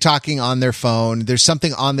 they're TikToking on their phone. There's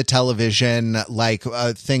something on the television, like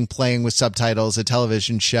a thing playing with subtitles, a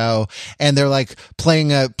television show, and they're like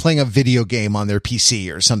playing a video game on their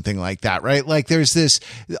PC or something like that, right? Like there's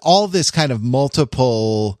all this kind of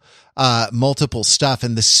multiple stuff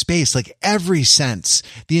in the space, like every sense,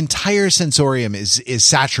 the entire sensorium is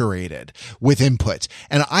saturated with input.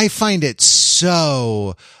 And I find it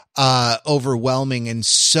so overwhelming and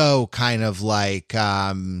so kind of like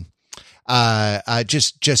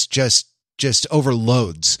just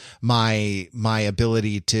overloads my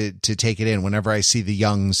ability to take it in whenever I see the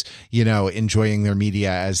youngs, enjoying their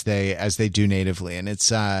media as they do natively. And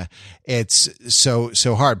it's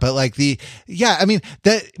so hard, but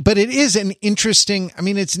but it is it's an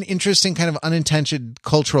interesting kind of unintended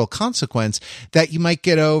cultural consequence that you might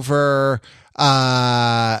get over,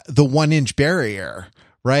 the 1-inch barrier,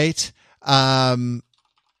 right?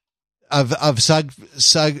 Of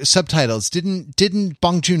subtitles. Didn't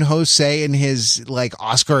Bong Joon-ho say in his like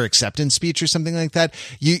Oscar acceptance speech or something like that,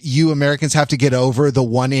 you Americans have to get over the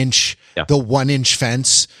 1-inch the 1-inch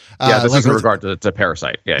fence. This is in regard to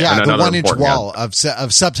Parasite. The 1-inch wall of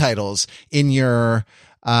subtitles in your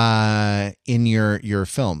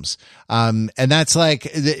films. And that's like,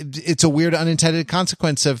 it's a weird unintended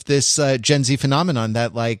consequence of this Gen Z phenomenon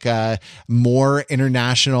that like more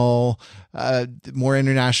international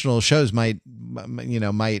shows might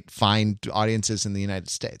find audiences in the United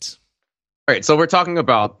States. All right. So we're talking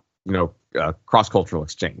about, cross-cultural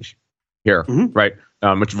exchange here, right?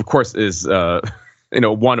 Which of course is,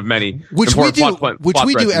 one of many which we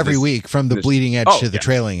do every week, from the bleeding edge to the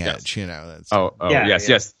trailing edge.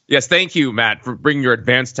 Yes. Thank you, Matt, for bringing your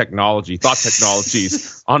advanced thought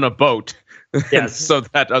technologies on a boat. Yes, so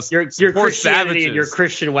that your Christianity savages. And your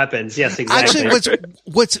Christian weapons. Yes, exactly. Actually,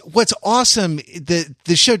 what's awesome, the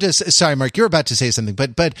show does. Sorry, Mark, you're about to say something,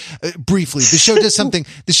 but briefly, the show does something.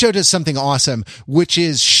 The show does something awesome, which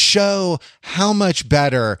is show how much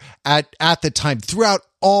better at the time throughout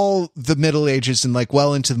all the Middle Ages and like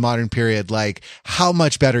well into the modern period, like how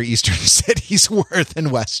much better Eastern cities were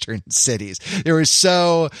than Western cities. They were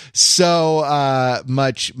so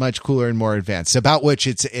much cooler and more advanced, about which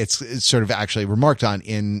it's sort of actually remarked on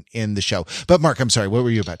in the show. But Mark, I'm sorry, what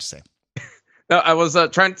were you about to say? No, I was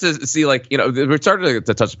trying to see, we started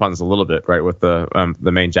to touch upon this a little bit, right, with the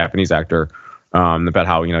main Japanese actor. About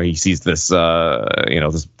how he sees this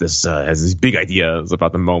has these big ideas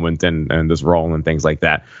about the moment and this role and things like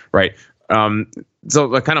that, right?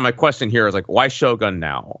 So kind of my question here is like, why Shogun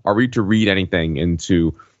now? Are we to read anything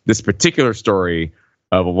into this particular story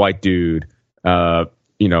of a white dude,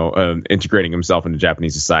 integrating himself into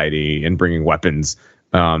Japanese society and bringing weapons,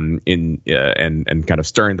 and kind of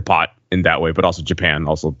stirring the pot in that way, but also Japan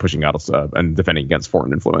also pushing out and defending against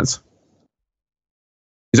foreign influence?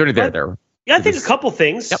 Is there anything there? Yeah, I think a couple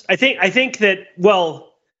things. Yep. I think that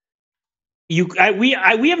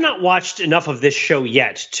we have not watched enough of this show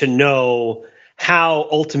yet to know how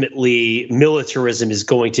ultimately militarism is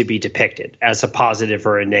going to be depicted as a positive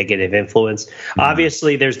or a negative influence. Mm-hmm.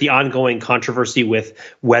 Obviously, there's the ongoing controversy with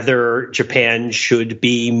whether Japan should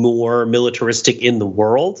be more militaristic in the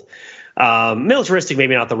world. Militaristic,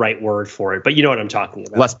 maybe not the right word for it, but you know what I'm talking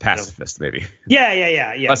about. Less pacifist, maybe.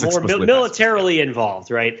 Yeah. Less more militarily involved,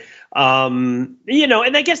 right? And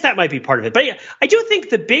I guess that might be part of it. But yeah, I do think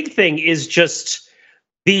the big thing is just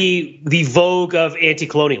the vogue of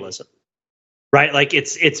anti-colonialism, right? Like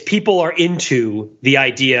it's people are into the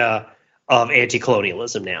idea of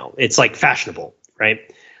anti-colonialism now. It's like fashionable, right?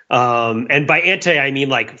 And by anti, I mean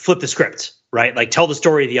like flip the script, right? Like tell the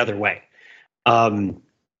story the other way.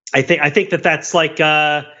 I think that's like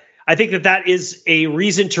I think that is a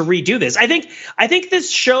reason to redo this. I think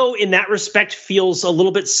this show in that respect feels a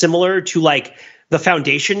little bit similar to like the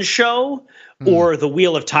Foundation show or the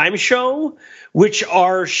Wheel of Time show, which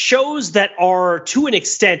are shows that are to an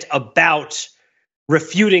extent about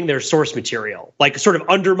refuting their source material, like sort of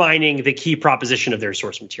undermining the key proposition of their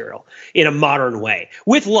source material in a modern way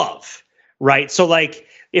with love, right? So like,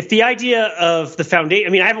 if the idea of the Foundation, I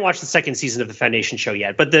mean, I haven't watched the second season of the Foundation show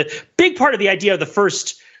yet, but the big part of the idea of the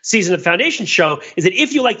first season of the Foundation show is that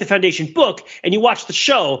if you like the Foundation book and you watch the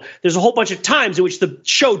show, there's a whole bunch of times in which the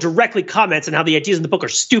show directly comments on how the ideas in the book are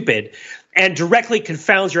stupid and directly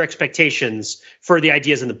confounds your expectations for the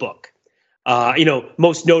ideas in the book.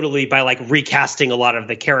 Most notably by like recasting a lot of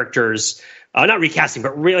the characters. Not recasting,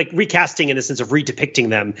 but recasting in the sense of redepicting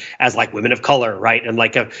them as like women of color, right? And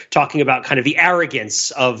like talking about kind of the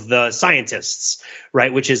arrogance of the scientists,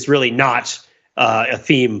 right? Which is really not a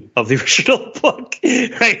theme of the original book,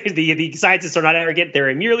 right? The scientists are not arrogant;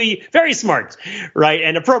 they're merely very smart, right?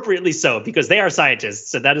 And appropriately so, because they are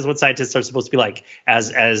scientists, and that is what scientists are supposed to be like,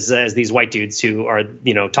 as these white dudes who are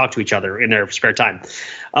talk to each other in their spare time.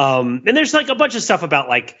 And there's like a bunch of stuff about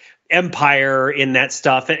like empire in that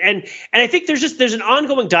stuff, and I think there's an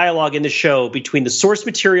ongoing dialogue in the show between the source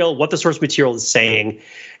material, what the source material is saying,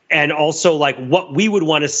 and also like what we would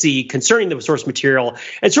want to see concerning the source material,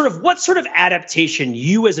 and sort of what sort of adaptation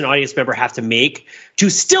you as an audience member have to make to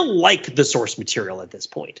still like the source material at this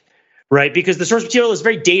point, right? Because the source material is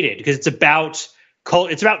very dated because it's about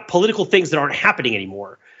political things that aren't happening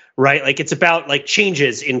anymore, right? Like it's about like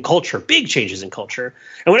changes in culture, big changes in culture.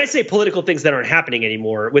 And when I say political things that aren't happening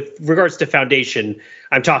anymore, with regards to Foundation,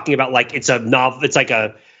 I'm talking about like it's a novel. It's like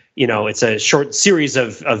it's a short series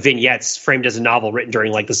of vignettes framed as a novel written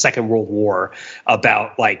during like the Second World War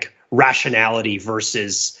about like rationality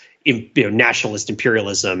versus nationalist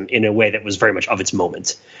imperialism in a way that was very much of its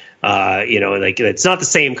moment. Like it's not the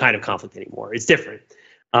same kind of conflict anymore. It's different.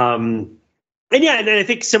 And I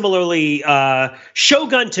think similarly,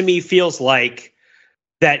 Shogun to me feels like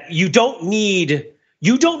that you don't need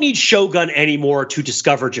Shogun anymore to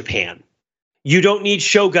discover Japan. You don't need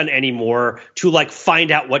Shogun anymore to like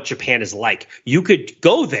find out what Japan is like. You could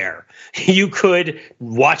go there. You could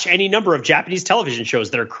watch any number of Japanese television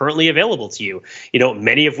shows that are currently available to you,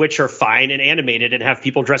 many of which are fine and animated and have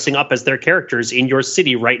people dressing up as their characters in your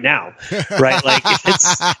city right now, right? Like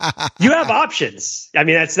you have options. I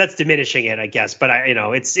mean, that's diminishing it, I guess, but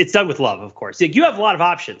it's done with love, of course. You have a lot of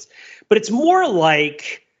options, but it's more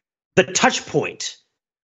like the touch point,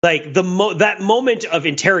 like that moment of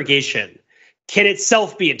interrogation can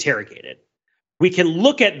itself be interrogated. We can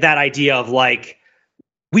look at that idea of like,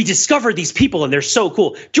 we discovered these people and they're so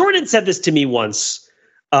cool. Jordan said this to me once.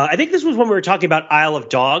 I think this was when we were talking about Isle of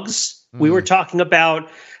Dogs. We were talking about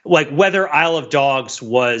like whether Isle of Dogs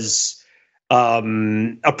was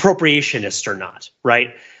appropriationist or not,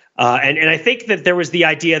 right? And I think that there was the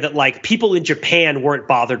idea that like people in Japan weren't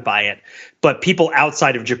bothered by it, but people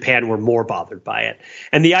outside of Japan were more bothered by it.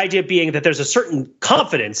 And the idea being that there's a certain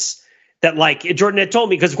confidence that like Jordan had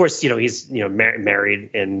told me, because of course, he's,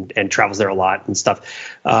 married and travels there a lot and stuff.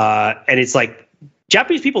 And it's like,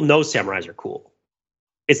 Japanese people know samurais are cool.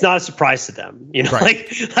 It's not a surprise to them, right. like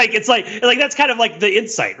it's like that's kind of like the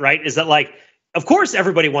insight, right? Is that like, of course,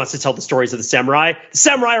 everybody wants to tell the stories of the samurai. The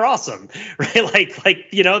samurai are awesome, right?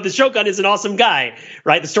 Like the Shogun is an awesome guy,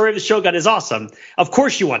 right? The story of the Shogun is awesome. Of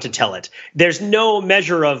course you want to tell it. There's no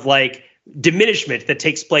measure of like diminishment that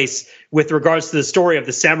takes place with regards to the story of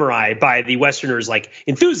the samurai by the Westerners' like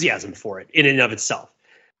enthusiasm for it in and of itself.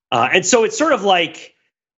 And so it's sort of like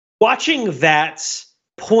watching that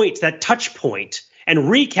point, that touch point,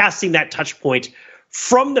 and recasting that touch point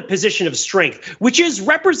from the position of strength, which is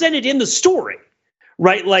represented in the story,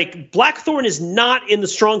 right? Like Blackthorn is not in the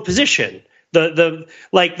strong position. The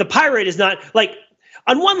pirate is not like.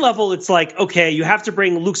 On one level, it's like, okay, you have to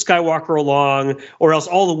bring Luke Skywalker along or else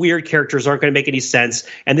all the weird characters aren't going to make any sense.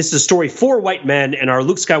 And this is a story for white men and our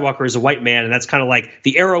Luke Skywalker is a white man. And that's kind of like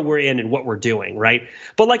the era we're in and what we're doing, right?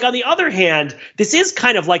 But like on the other hand, this is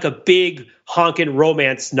kind of like a big honkin'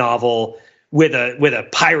 romance novel with a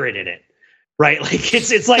pirate in it, right? Like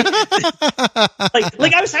it's like,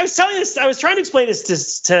 like I was telling this, I was trying to explain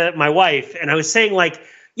this to my wife and I was saying like,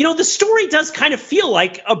 the story does kind of feel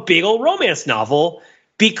like a big old romance novel.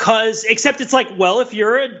 Because, except it's like, well, if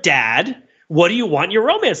you're a dad, what do you want in your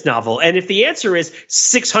romance novel? And if the answer is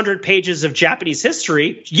 600 pages of Japanese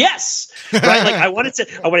history, yes, right? Like I want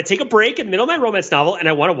to take a break in the middle of my romance novel, and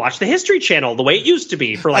I want to watch the History Channel the way it used to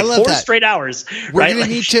be for like 4 straight hours. We're gonna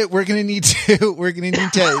need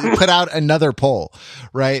to put out another poll,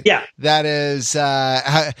 right? Yeah, that is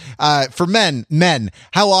for men.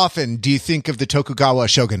 How often do you think of the Tokugawa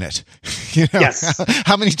shogunate? Yes.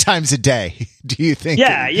 How many times a day do you think?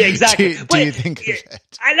 Yeah, exactly. Do you think of it?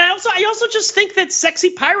 And I also just think that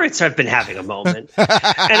sexy pirates have been having a moment, and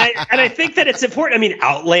I think that it's important. I mean,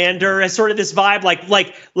 Outlander has sort of this vibe,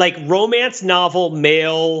 like romance novel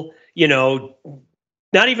male,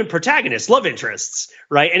 not even protagonists, love interests,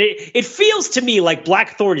 right? And it feels to me like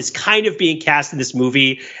Blackthorn is kind of being cast in this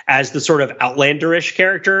movie as the sort of Outlander-ish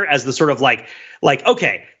character, as the sort of like,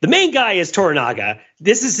 okay, the main guy is Toranaga.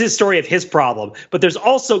 This is his story of his problem, but there's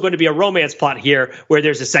also going to be a romance plot here where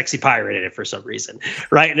there's a sexy pirate in it for some reason,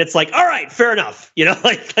 right? And it's like, all right, fair enough.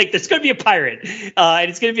 Like there's going to be a pirate and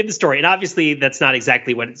it's going to be in the story. And obviously that's not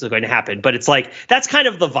exactly what is going to happen, but it's like, that's kind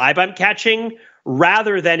of the vibe I'm catching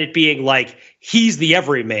rather than it being like, he's the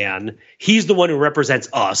everyman. He's the one who represents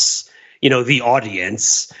us, the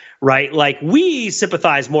audience, right? Like we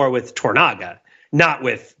sympathize more with Toranaga, not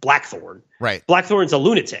with Blackthorn. Right. Blackthorn's a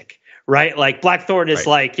lunatic, right? Like Blackthorn is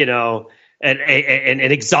like, an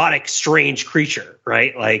exotic, strange creature,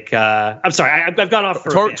 right? Like, I'm sorry, I've gone off.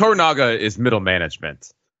 Toranaga is middle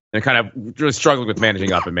management and kind of really struggling with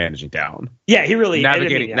managing up and managing down. Yeah, he really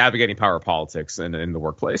navigating power politics in the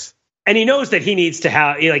workplace. And he knows that he needs to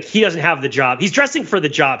have, he doesn't have the job. He's dressing for the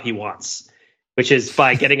job he wants. which is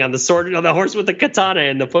by getting on the sword on the horse with the katana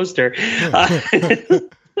in the poster.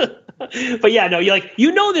 But yeah, no,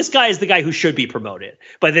 this guy is the guy who should be promoted,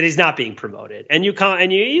 but that he's not being promoted, and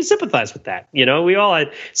you sympathize with that. We all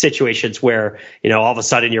had situations where all of a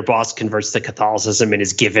sudden your boss converts to Catholicism and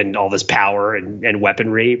is given all this power and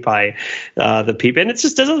weaponry by the people, and it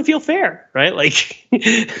just doesn't feel fair, right? Like,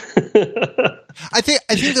 I think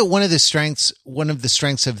that one of the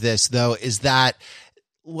strengths of this though is that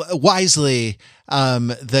wisely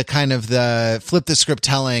the kind of the flip the script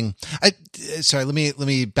telling. Let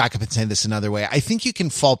me back up and say this another way. I think you can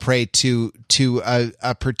fall prey to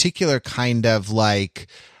a particular kind of like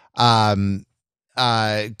good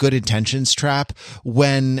intentions trap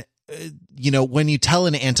when when you tell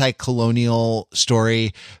an anti-colonial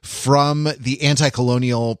story from the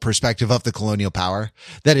anti-colonial perspective of the colonial power.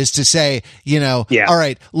 That is to say, all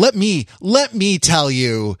right, let me tell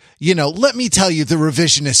you the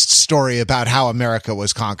revisionist story about how America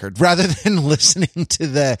was conquered, rather than listening to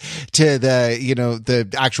the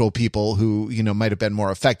actual people who, might have been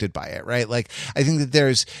more affected by it. Right. Like, I think that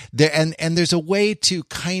there's a way to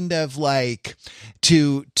kind of like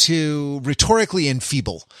to rhetorically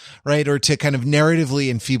enfeeble, right? Or to kind of narratively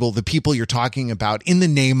enfeeble the people you're talking about in the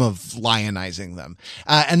name of lionizing them.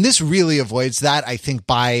 And this really avoids that, I think,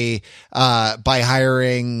 by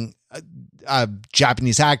hiring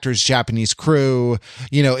Japanese actors, Japanese crew,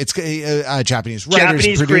 it's Japanese writers,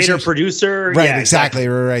 Japanese creator, producer. Right. Yeah, exactly.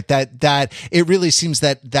 Right. That it really seems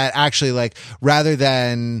that actually, like, rather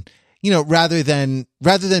than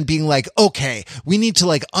being like, okay, we need to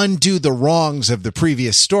like undo the wrongs of the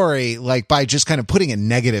previous story, like by just kind of putting a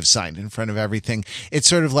negative sign in front of everything. It's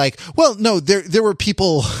sort of like, well, no, there were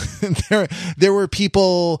people, there were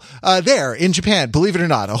people, there in Japan, believe it or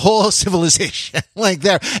not, a whole civilization like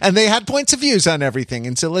there, and they had points of views on everything.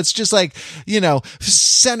 And so let's just like,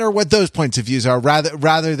 center what those points of views are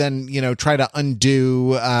rather than, try to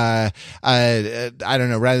undo, I don't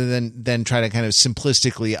know, rather than try to kind of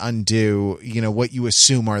simplistically undo, what you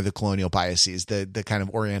assume are the colonial biases, the kind of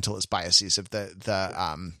Orientalist biases of the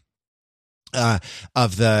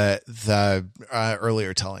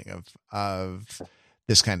earlier telling of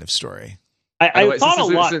this kind of story. I thought a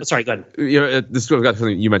lot. Sorry, go ahead. This goes back to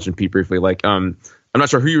something you mentioned, Pete, briefly. Like, I'm not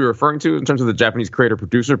sure who you were referring to in terms of the Japanese creator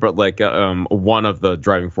producer, but like, one of the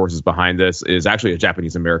driving forces behind this is actually a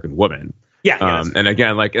Japanese American woman. Yeah. And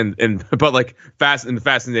again, like, but like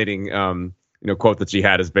fascinating, quote that she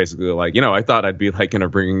had is basically like, I thought I'd be like,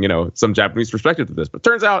 bringing, some Japanese perspective to this, but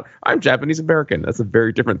turns out I'm Japanese American. That's a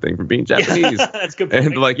very different thing from being Japanese. That's good.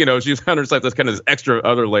 And like, she's found herself this kind of extra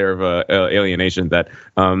other layer of alienation that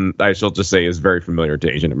I shall just say is very familiar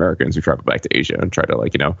to Asian Americans who travel back to Asia and try to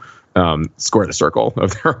like, square the circle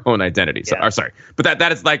of their own identity. So, sorry, but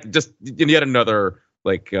that is like just yet another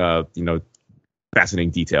like,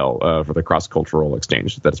 fascinating detail for the cross-cultural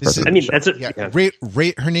exchange that's present. I mean, that's it. Yeah.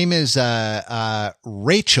 Her name is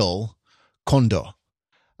Rachel Kondo.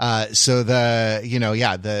 So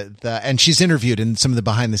and she's interviewed in some of the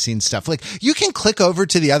behind the scenes stuff. Like, you can click over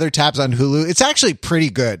to the other tabs on Hulu. It's actually pretty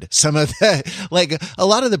good. Some of the, like, a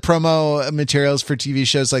lot of the promo materials for TV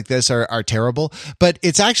shows like this are terrible, but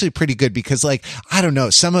it's actually pretty good because, like, I don't know,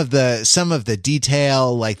 some of the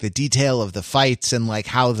detail, like the detail of the fights and like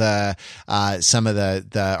how some of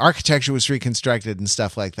the architecture was reconstructed and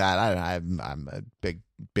stuff like that. I'm a big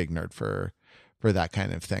nerd for that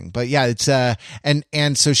kind of thing. But yeah, it's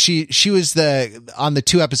and so she was on the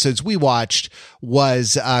 2 episodes we watched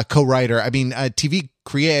was co-writer, TV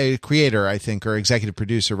creator, I think, or executive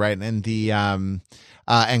producer, right? And the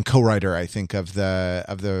and co-writer, I think, of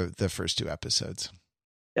the first 2 episodes.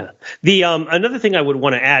 Yeah. The another thing I would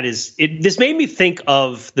want to add is this made me think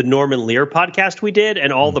of the Norman Lear podcast we did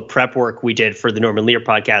and all the prep work we did for the Norman Lear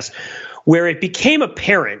podcast, where it became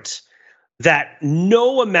apparent that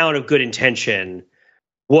no amount of good intention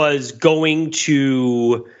was going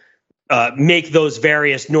to make those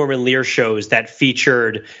various Norman Lear shows that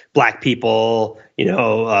featured Black people,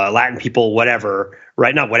 Latin people, whatever,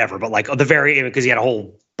 right? Not whatever, but like because he had a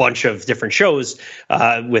whole bunch of different shows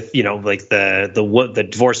with, like the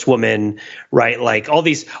divorced woman, right? Like all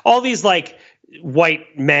these like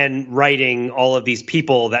white men writing all of these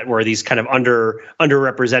people that were these kind of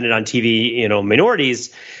underrepresented on TV,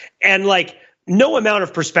 minorities. And like, no amount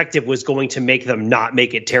of perspective was going to make them not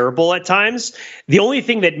make it terrible at times. The only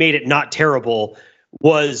thing that made it not terrible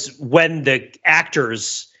was when the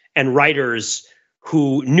actors and writers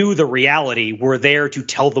who knew the reality were there to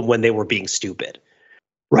tell them when they were being stupid,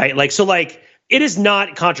 right? Like, so like it is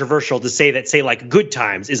not controversial to say that, say, like Good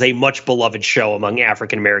Times is a much beloved show among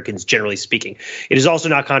African Americans, generally speaking. It is also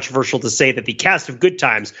not controversial to say that the cast of Good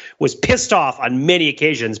Times was pissed off on many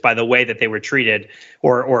occasions by the way that they were treated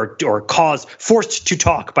or forced to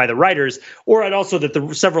talk by the writers, and also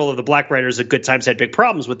that several of the black writers of Good Times had big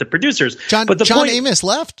problems with the producers. John Amos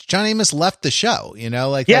left. John Amos left the show.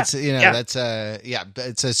 It's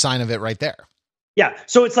a sign of it right there. Yeah.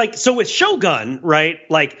 So it's like, so with Shogun, right?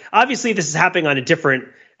 Like, obviously this is happening on a different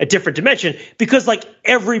dimension because like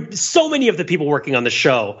so many of the people working on the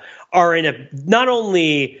show are not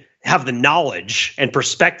only have the knowledge and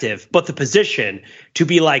perspective, but the position to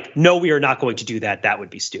be like, no, we are not going to do that. That would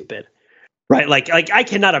be stupid. Right. Like I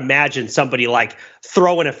cannot imagine somebody like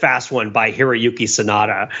throwing a fast one by Hiroyuki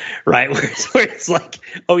Sanada. Right. Where it's like,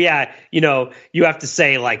 oh, yeah, you have to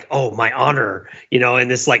say like, oh, my honor, in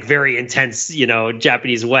this like very intense,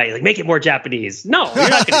 Japanese way, like make it more Japanese. No, you're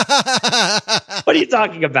not going to. What are you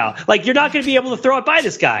talking about? Like, you're not going to be able to throw it by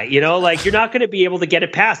this guy, like you're not going to be able to get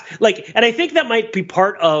it past. Like, and I think that might be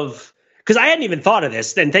part of, because I hadn't even thought of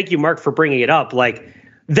this. And thank you, Mark, for bringing it up. Like,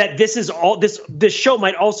 that this show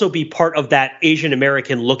might also be part of that Asian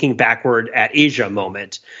American looking backward at Asia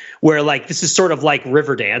moment, where like this is sort of like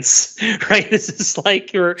Riverdance, right? This is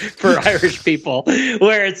like for Irish people,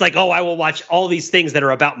 where it's like, oh, I will watch all these things that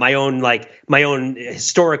are about my own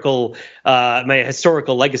historical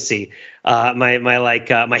legacy,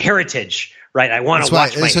 my heritage, right? I want to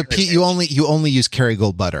watch. So Pete, you only use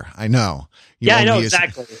Kerrygold butter. I know. I know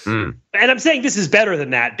exactly. And I'm saying this is better than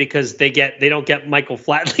that because they don't get Michael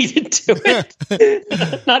Flatley to do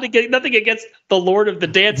it. Nothing against the Lord of the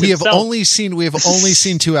Dance. We have only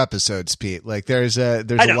seen 2 episodes, Pete. Like there's a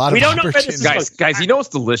lot of opportunities. Guys, you know what's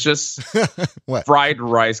delicious? What? Fried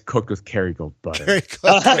rice cooked with Kerrygold butter.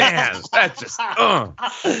 Man, that's just.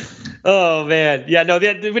 Oh man, yeah, no,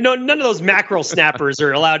 none of those mackerel snappers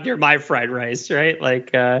are allowed near my fried rice, right?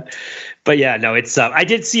 Like, but yeah, no, it's. I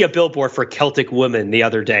did see a billboard for Celtic Woman the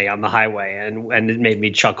other day on the highway, and it made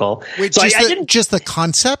me chuckle. Wait, so just the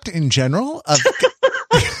concept in general of.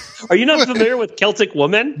 Are you not familiar with Celtic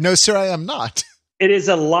Woman? No, sir, I am not. It is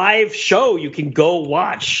a live show you can go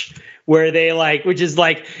watch where they it is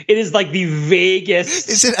like the vaguest.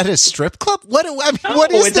 Is it at a strip club? What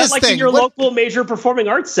is it's this at thing? In your local major performing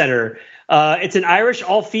arts center. It's an Irish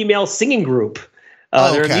all-female singing group.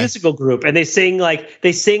 They're a musical group, and they sing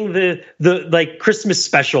the Christmas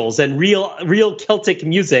specials and real Celtic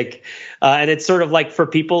music. And it's sort of like for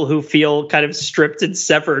people who feel kind of stripped and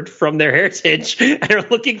severed from their heritage and are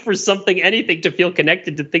looking for anything to feel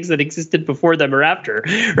connected to things that existed before them or after,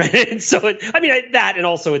 right? And so, that, and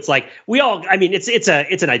also it's like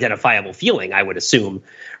it's an identifiable feeling, I would assume,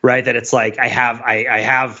 right? That it's like I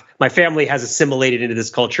have my family has assimilated into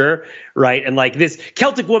this culture, right? And like this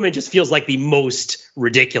Celtic Woman just feels like the most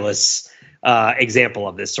ridiculous example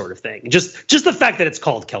of this sort of thing. Just the fact that it's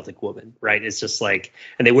called Celtic Woman, right? It's just like,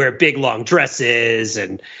 and they wear big long dresses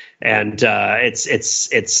and it's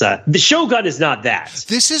the Shogun is not that.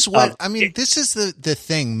 This is what this is the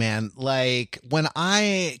thing, man. Like when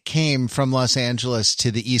I came from Los Angeles to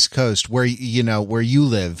the East Coast, where you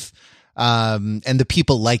live, and the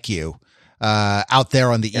people like you out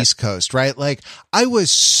there on the East Coast, right? Like I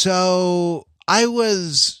was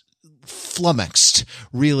flummoxed,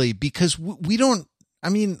 really, because we don't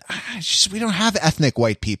have ethnic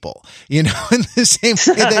white people, in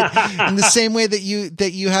the same way that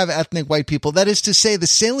you have ethnic white people. That is to say, the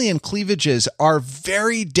salient cleavages are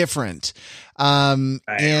very different. Right.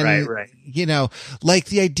 Like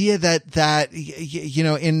the idea that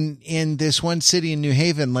in this one city in New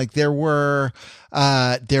Haven, like there was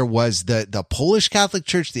the Polish Catholic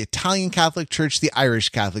Church, the Italian Catholic Church, the Irish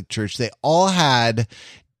Catholic Church. They all had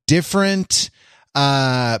different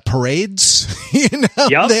parades,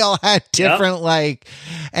 Yep. They all had different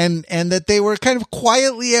and that they were kind of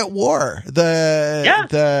quietly at war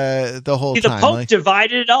the whole time. The Pope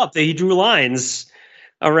divided it up. He drew lines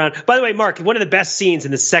around. By the way, Mark, one of the best scenes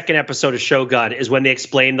in the second episode of Shogun is when they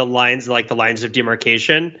explain the lines, like the lines of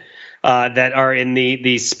demarcation that are in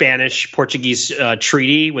the Spanish-Portuguese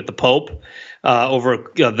treaty with the Pope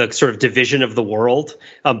over the sort of division of the world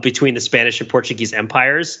between the Spanish and Portuguese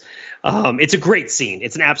empires. It's a great scene.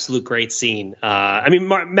 It's an absolute great scene.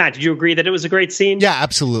 Matt, did you agree that it was a great scene? Yeah,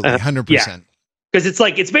 absolutely. 100%. Because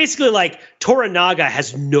it's basically like Toranaga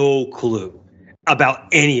has no clue about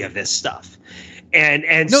any of this stuff.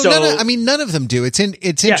 No. I mean, none of them do. It's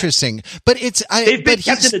interesting, but they've been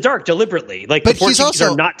kept in the dark deliberately. Like, but the Portuguese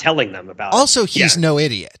are not telling them about. Also, he's no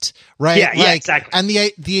idiot, right? Yeah, exactly. And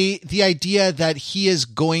the idea that he is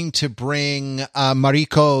going to bring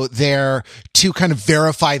Mariko there to kind of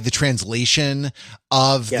verify the translation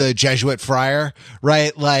of the Jesuit friar,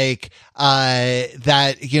 right? Like,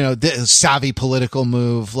 that, the savvy political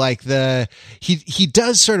move, like he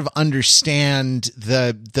does sort of understand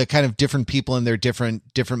the kind of different people and their different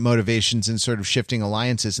motivations and sort of shifting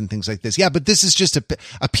alliances and things like this. Yeah. But this is just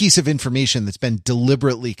a piece of information that's been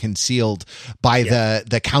deliberately concealed by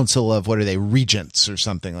the council of, what are they, regents or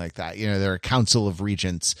something like that. They're a council of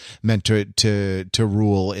regents meant to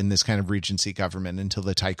rule in this kind of regency government until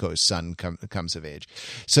the Taiko's son comes of age.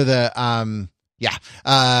 So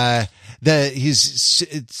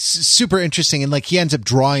it's super interesting, and like he ends up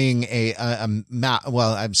drawing a map.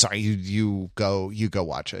 Well, I'm sorry, you go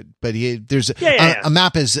watch it. But a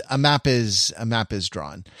map is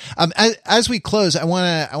drawn. As we close, I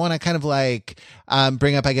want to kind of like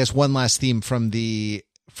bring up, I guess, one last theme from the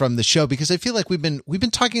show, because I feel like we've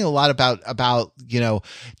been talking a lot about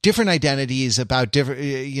different identities, about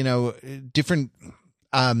different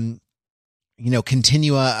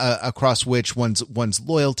continua across which one's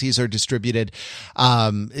loyalties are distributed,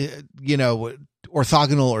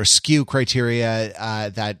 orthogonal or skew criteria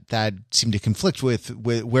that seem to conflict with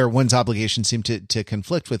where one's obligations seem to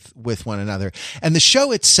conflict with one another. And the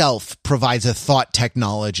show itself provides a thought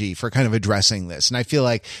technology for kind of addressing this. And I feel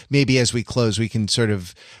like maybe as we close, we can sort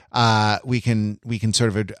of address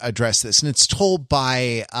this. And it's told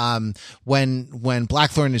by when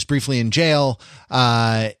Blackthorn is briefly in jail,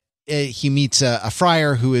 he meets a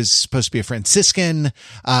friar who is supposed to be a Franciscan,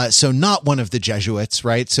 so not one of the Jesuits,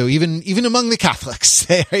 right? So even among the Catholics,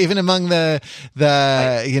 even among the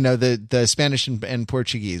Spanish and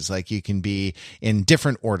Portuguese, like you can be in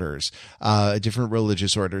different orders, different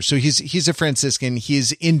religious orders. So he's a Franciscan.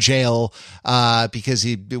 He's in jail because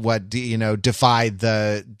he defied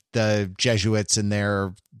the Jesuits and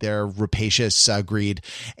their rapacious greed,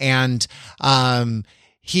 and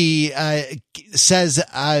he says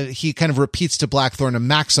he kind of repeats to Blackthorn a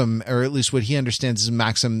maxim, or at least what he understands as a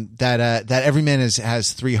maxim, that every man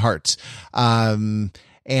has three hearts. And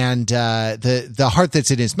the heart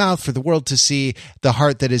that's in his mouth for the world to see, the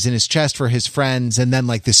heart that is in his chest for his friends, and then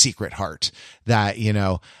like the secret heart that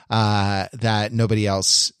that nobody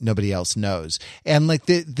else knows. And like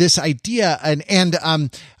this idea, and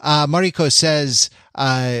Mariko says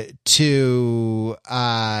to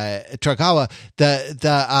Tokugawa,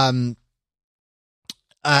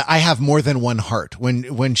 I have more than one heart.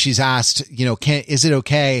 When she's asked, is it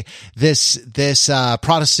okay? This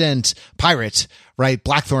Protestant pirate, right,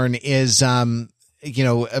 Blackthorn, is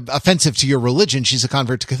offensive to your religion. She's a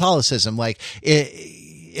convert to Catholicism. Like,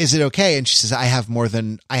 is it okay? And she says, I have more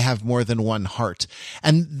than one heart.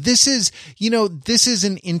 And this is a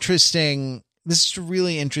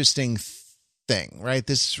really interesting thing, right?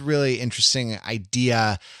 This is a really interesting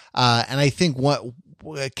idea. And I think what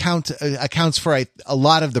accounts for a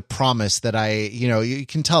lot of the promise that you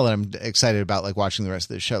can tell that I'm excited about, like watching the rest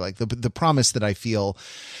of the show, like the promise that I feel,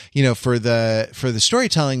 for the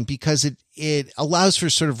storytelling, because it allows for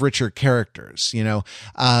sort of richer characters.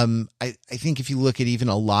 I think if you look at even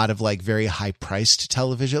a lot of like very high priced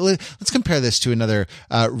television, let's compare this to another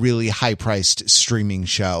really high priced streaming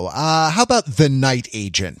show. How about The Night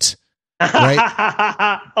Agent?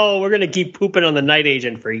 Right? Oh, we're gonna keep pooping on The Night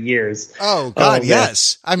Agent for years. Oh God,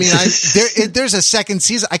 yes. I mean, there's a second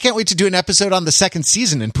season. I can't wait to do an episode on the second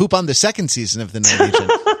season and poop on the second season of The Night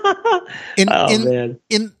Agent.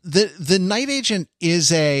 In the Night Agent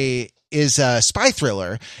is a spy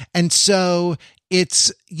thriller, and so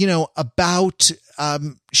it's about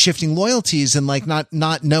shifting loyalties and like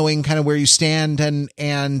not knowing kind of where you stand and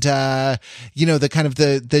the kind of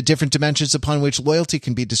the different dimensions upon which loyalty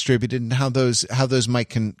can be distributed and how those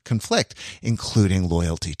might conflict, including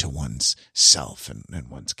loyalty to one's self and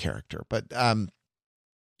one's character. But that's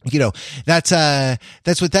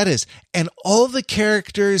what that is. And all the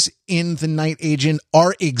characters in The Night Agent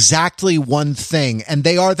are exactly one thing, and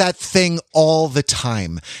they are that thing all the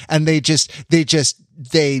time. And God,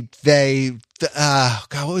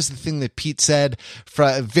 what was the thing that Pete said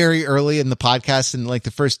very early in the podcast in like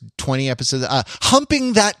the first 20 episodes?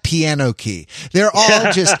 Humping that piano key. They're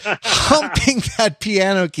all just humping that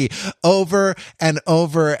piano key over and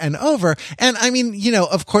over and over. And I mean,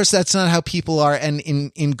 of course that's not how people are. And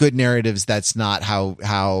in good narratives, that's not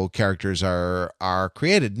how characters are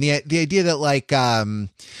created. And the idea that like,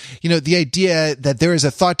 the idea that there is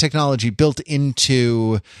a thought technology built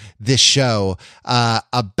into this show,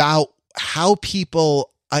 about how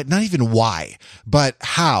people, not even why, but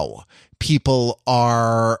how people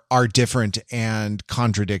are different and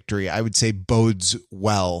contradictory, I would say bodes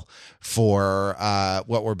well for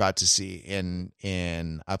what we're about to see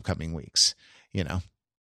in upcoming weeks, you know.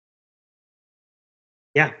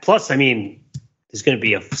 Yeah. Plus, I mean, there's going to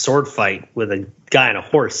be a sword fight with a guy on a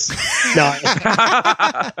horse. No.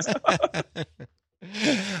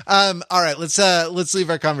 All right, let's leave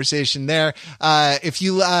our conversation there. If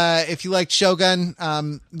you liked Shogun,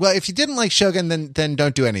 well, if you didn't like Shogun, then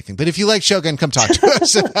don't do anything. But if you like Shogun, come talk to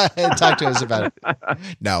us. Talk to us about it.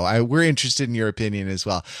 No, we're interested in your opinion as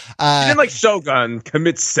well. If you didn't like Shogun,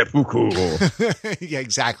 commit seppuku. Yeah,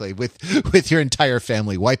 exactly. With your entire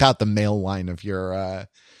family, wipe out the male line of your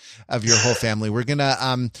whole family. We're gonna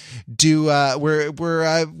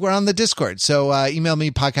we're on the Discord. So email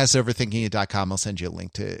me podcast@overthinkingit.com. I'll send you a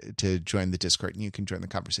link to join the Discord, and you can join the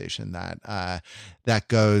conversation that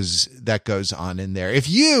goes on in there. If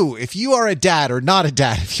you are a dad or not a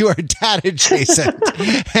dad, if you are a dad adjacent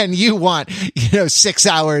and you want 6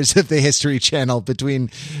 hours of the History Channel between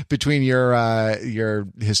your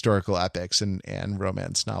historical epics and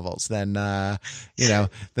romance novels, then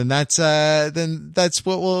that's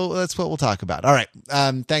what we'll talk about. All right.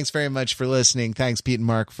 Thanks very much for listening. Thanks, Pete and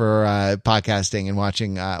Mark, for podcasting and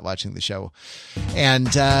watching the show. And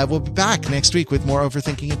we'll be back next week with more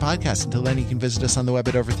Overthinking It podcast. Until then, you can visit us on the web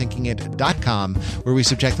at overthinkingit.com, where we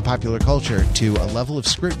subject the popular culture to a level of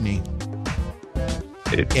scrutiny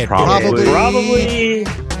It probably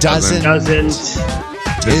doesn't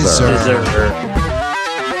deserve.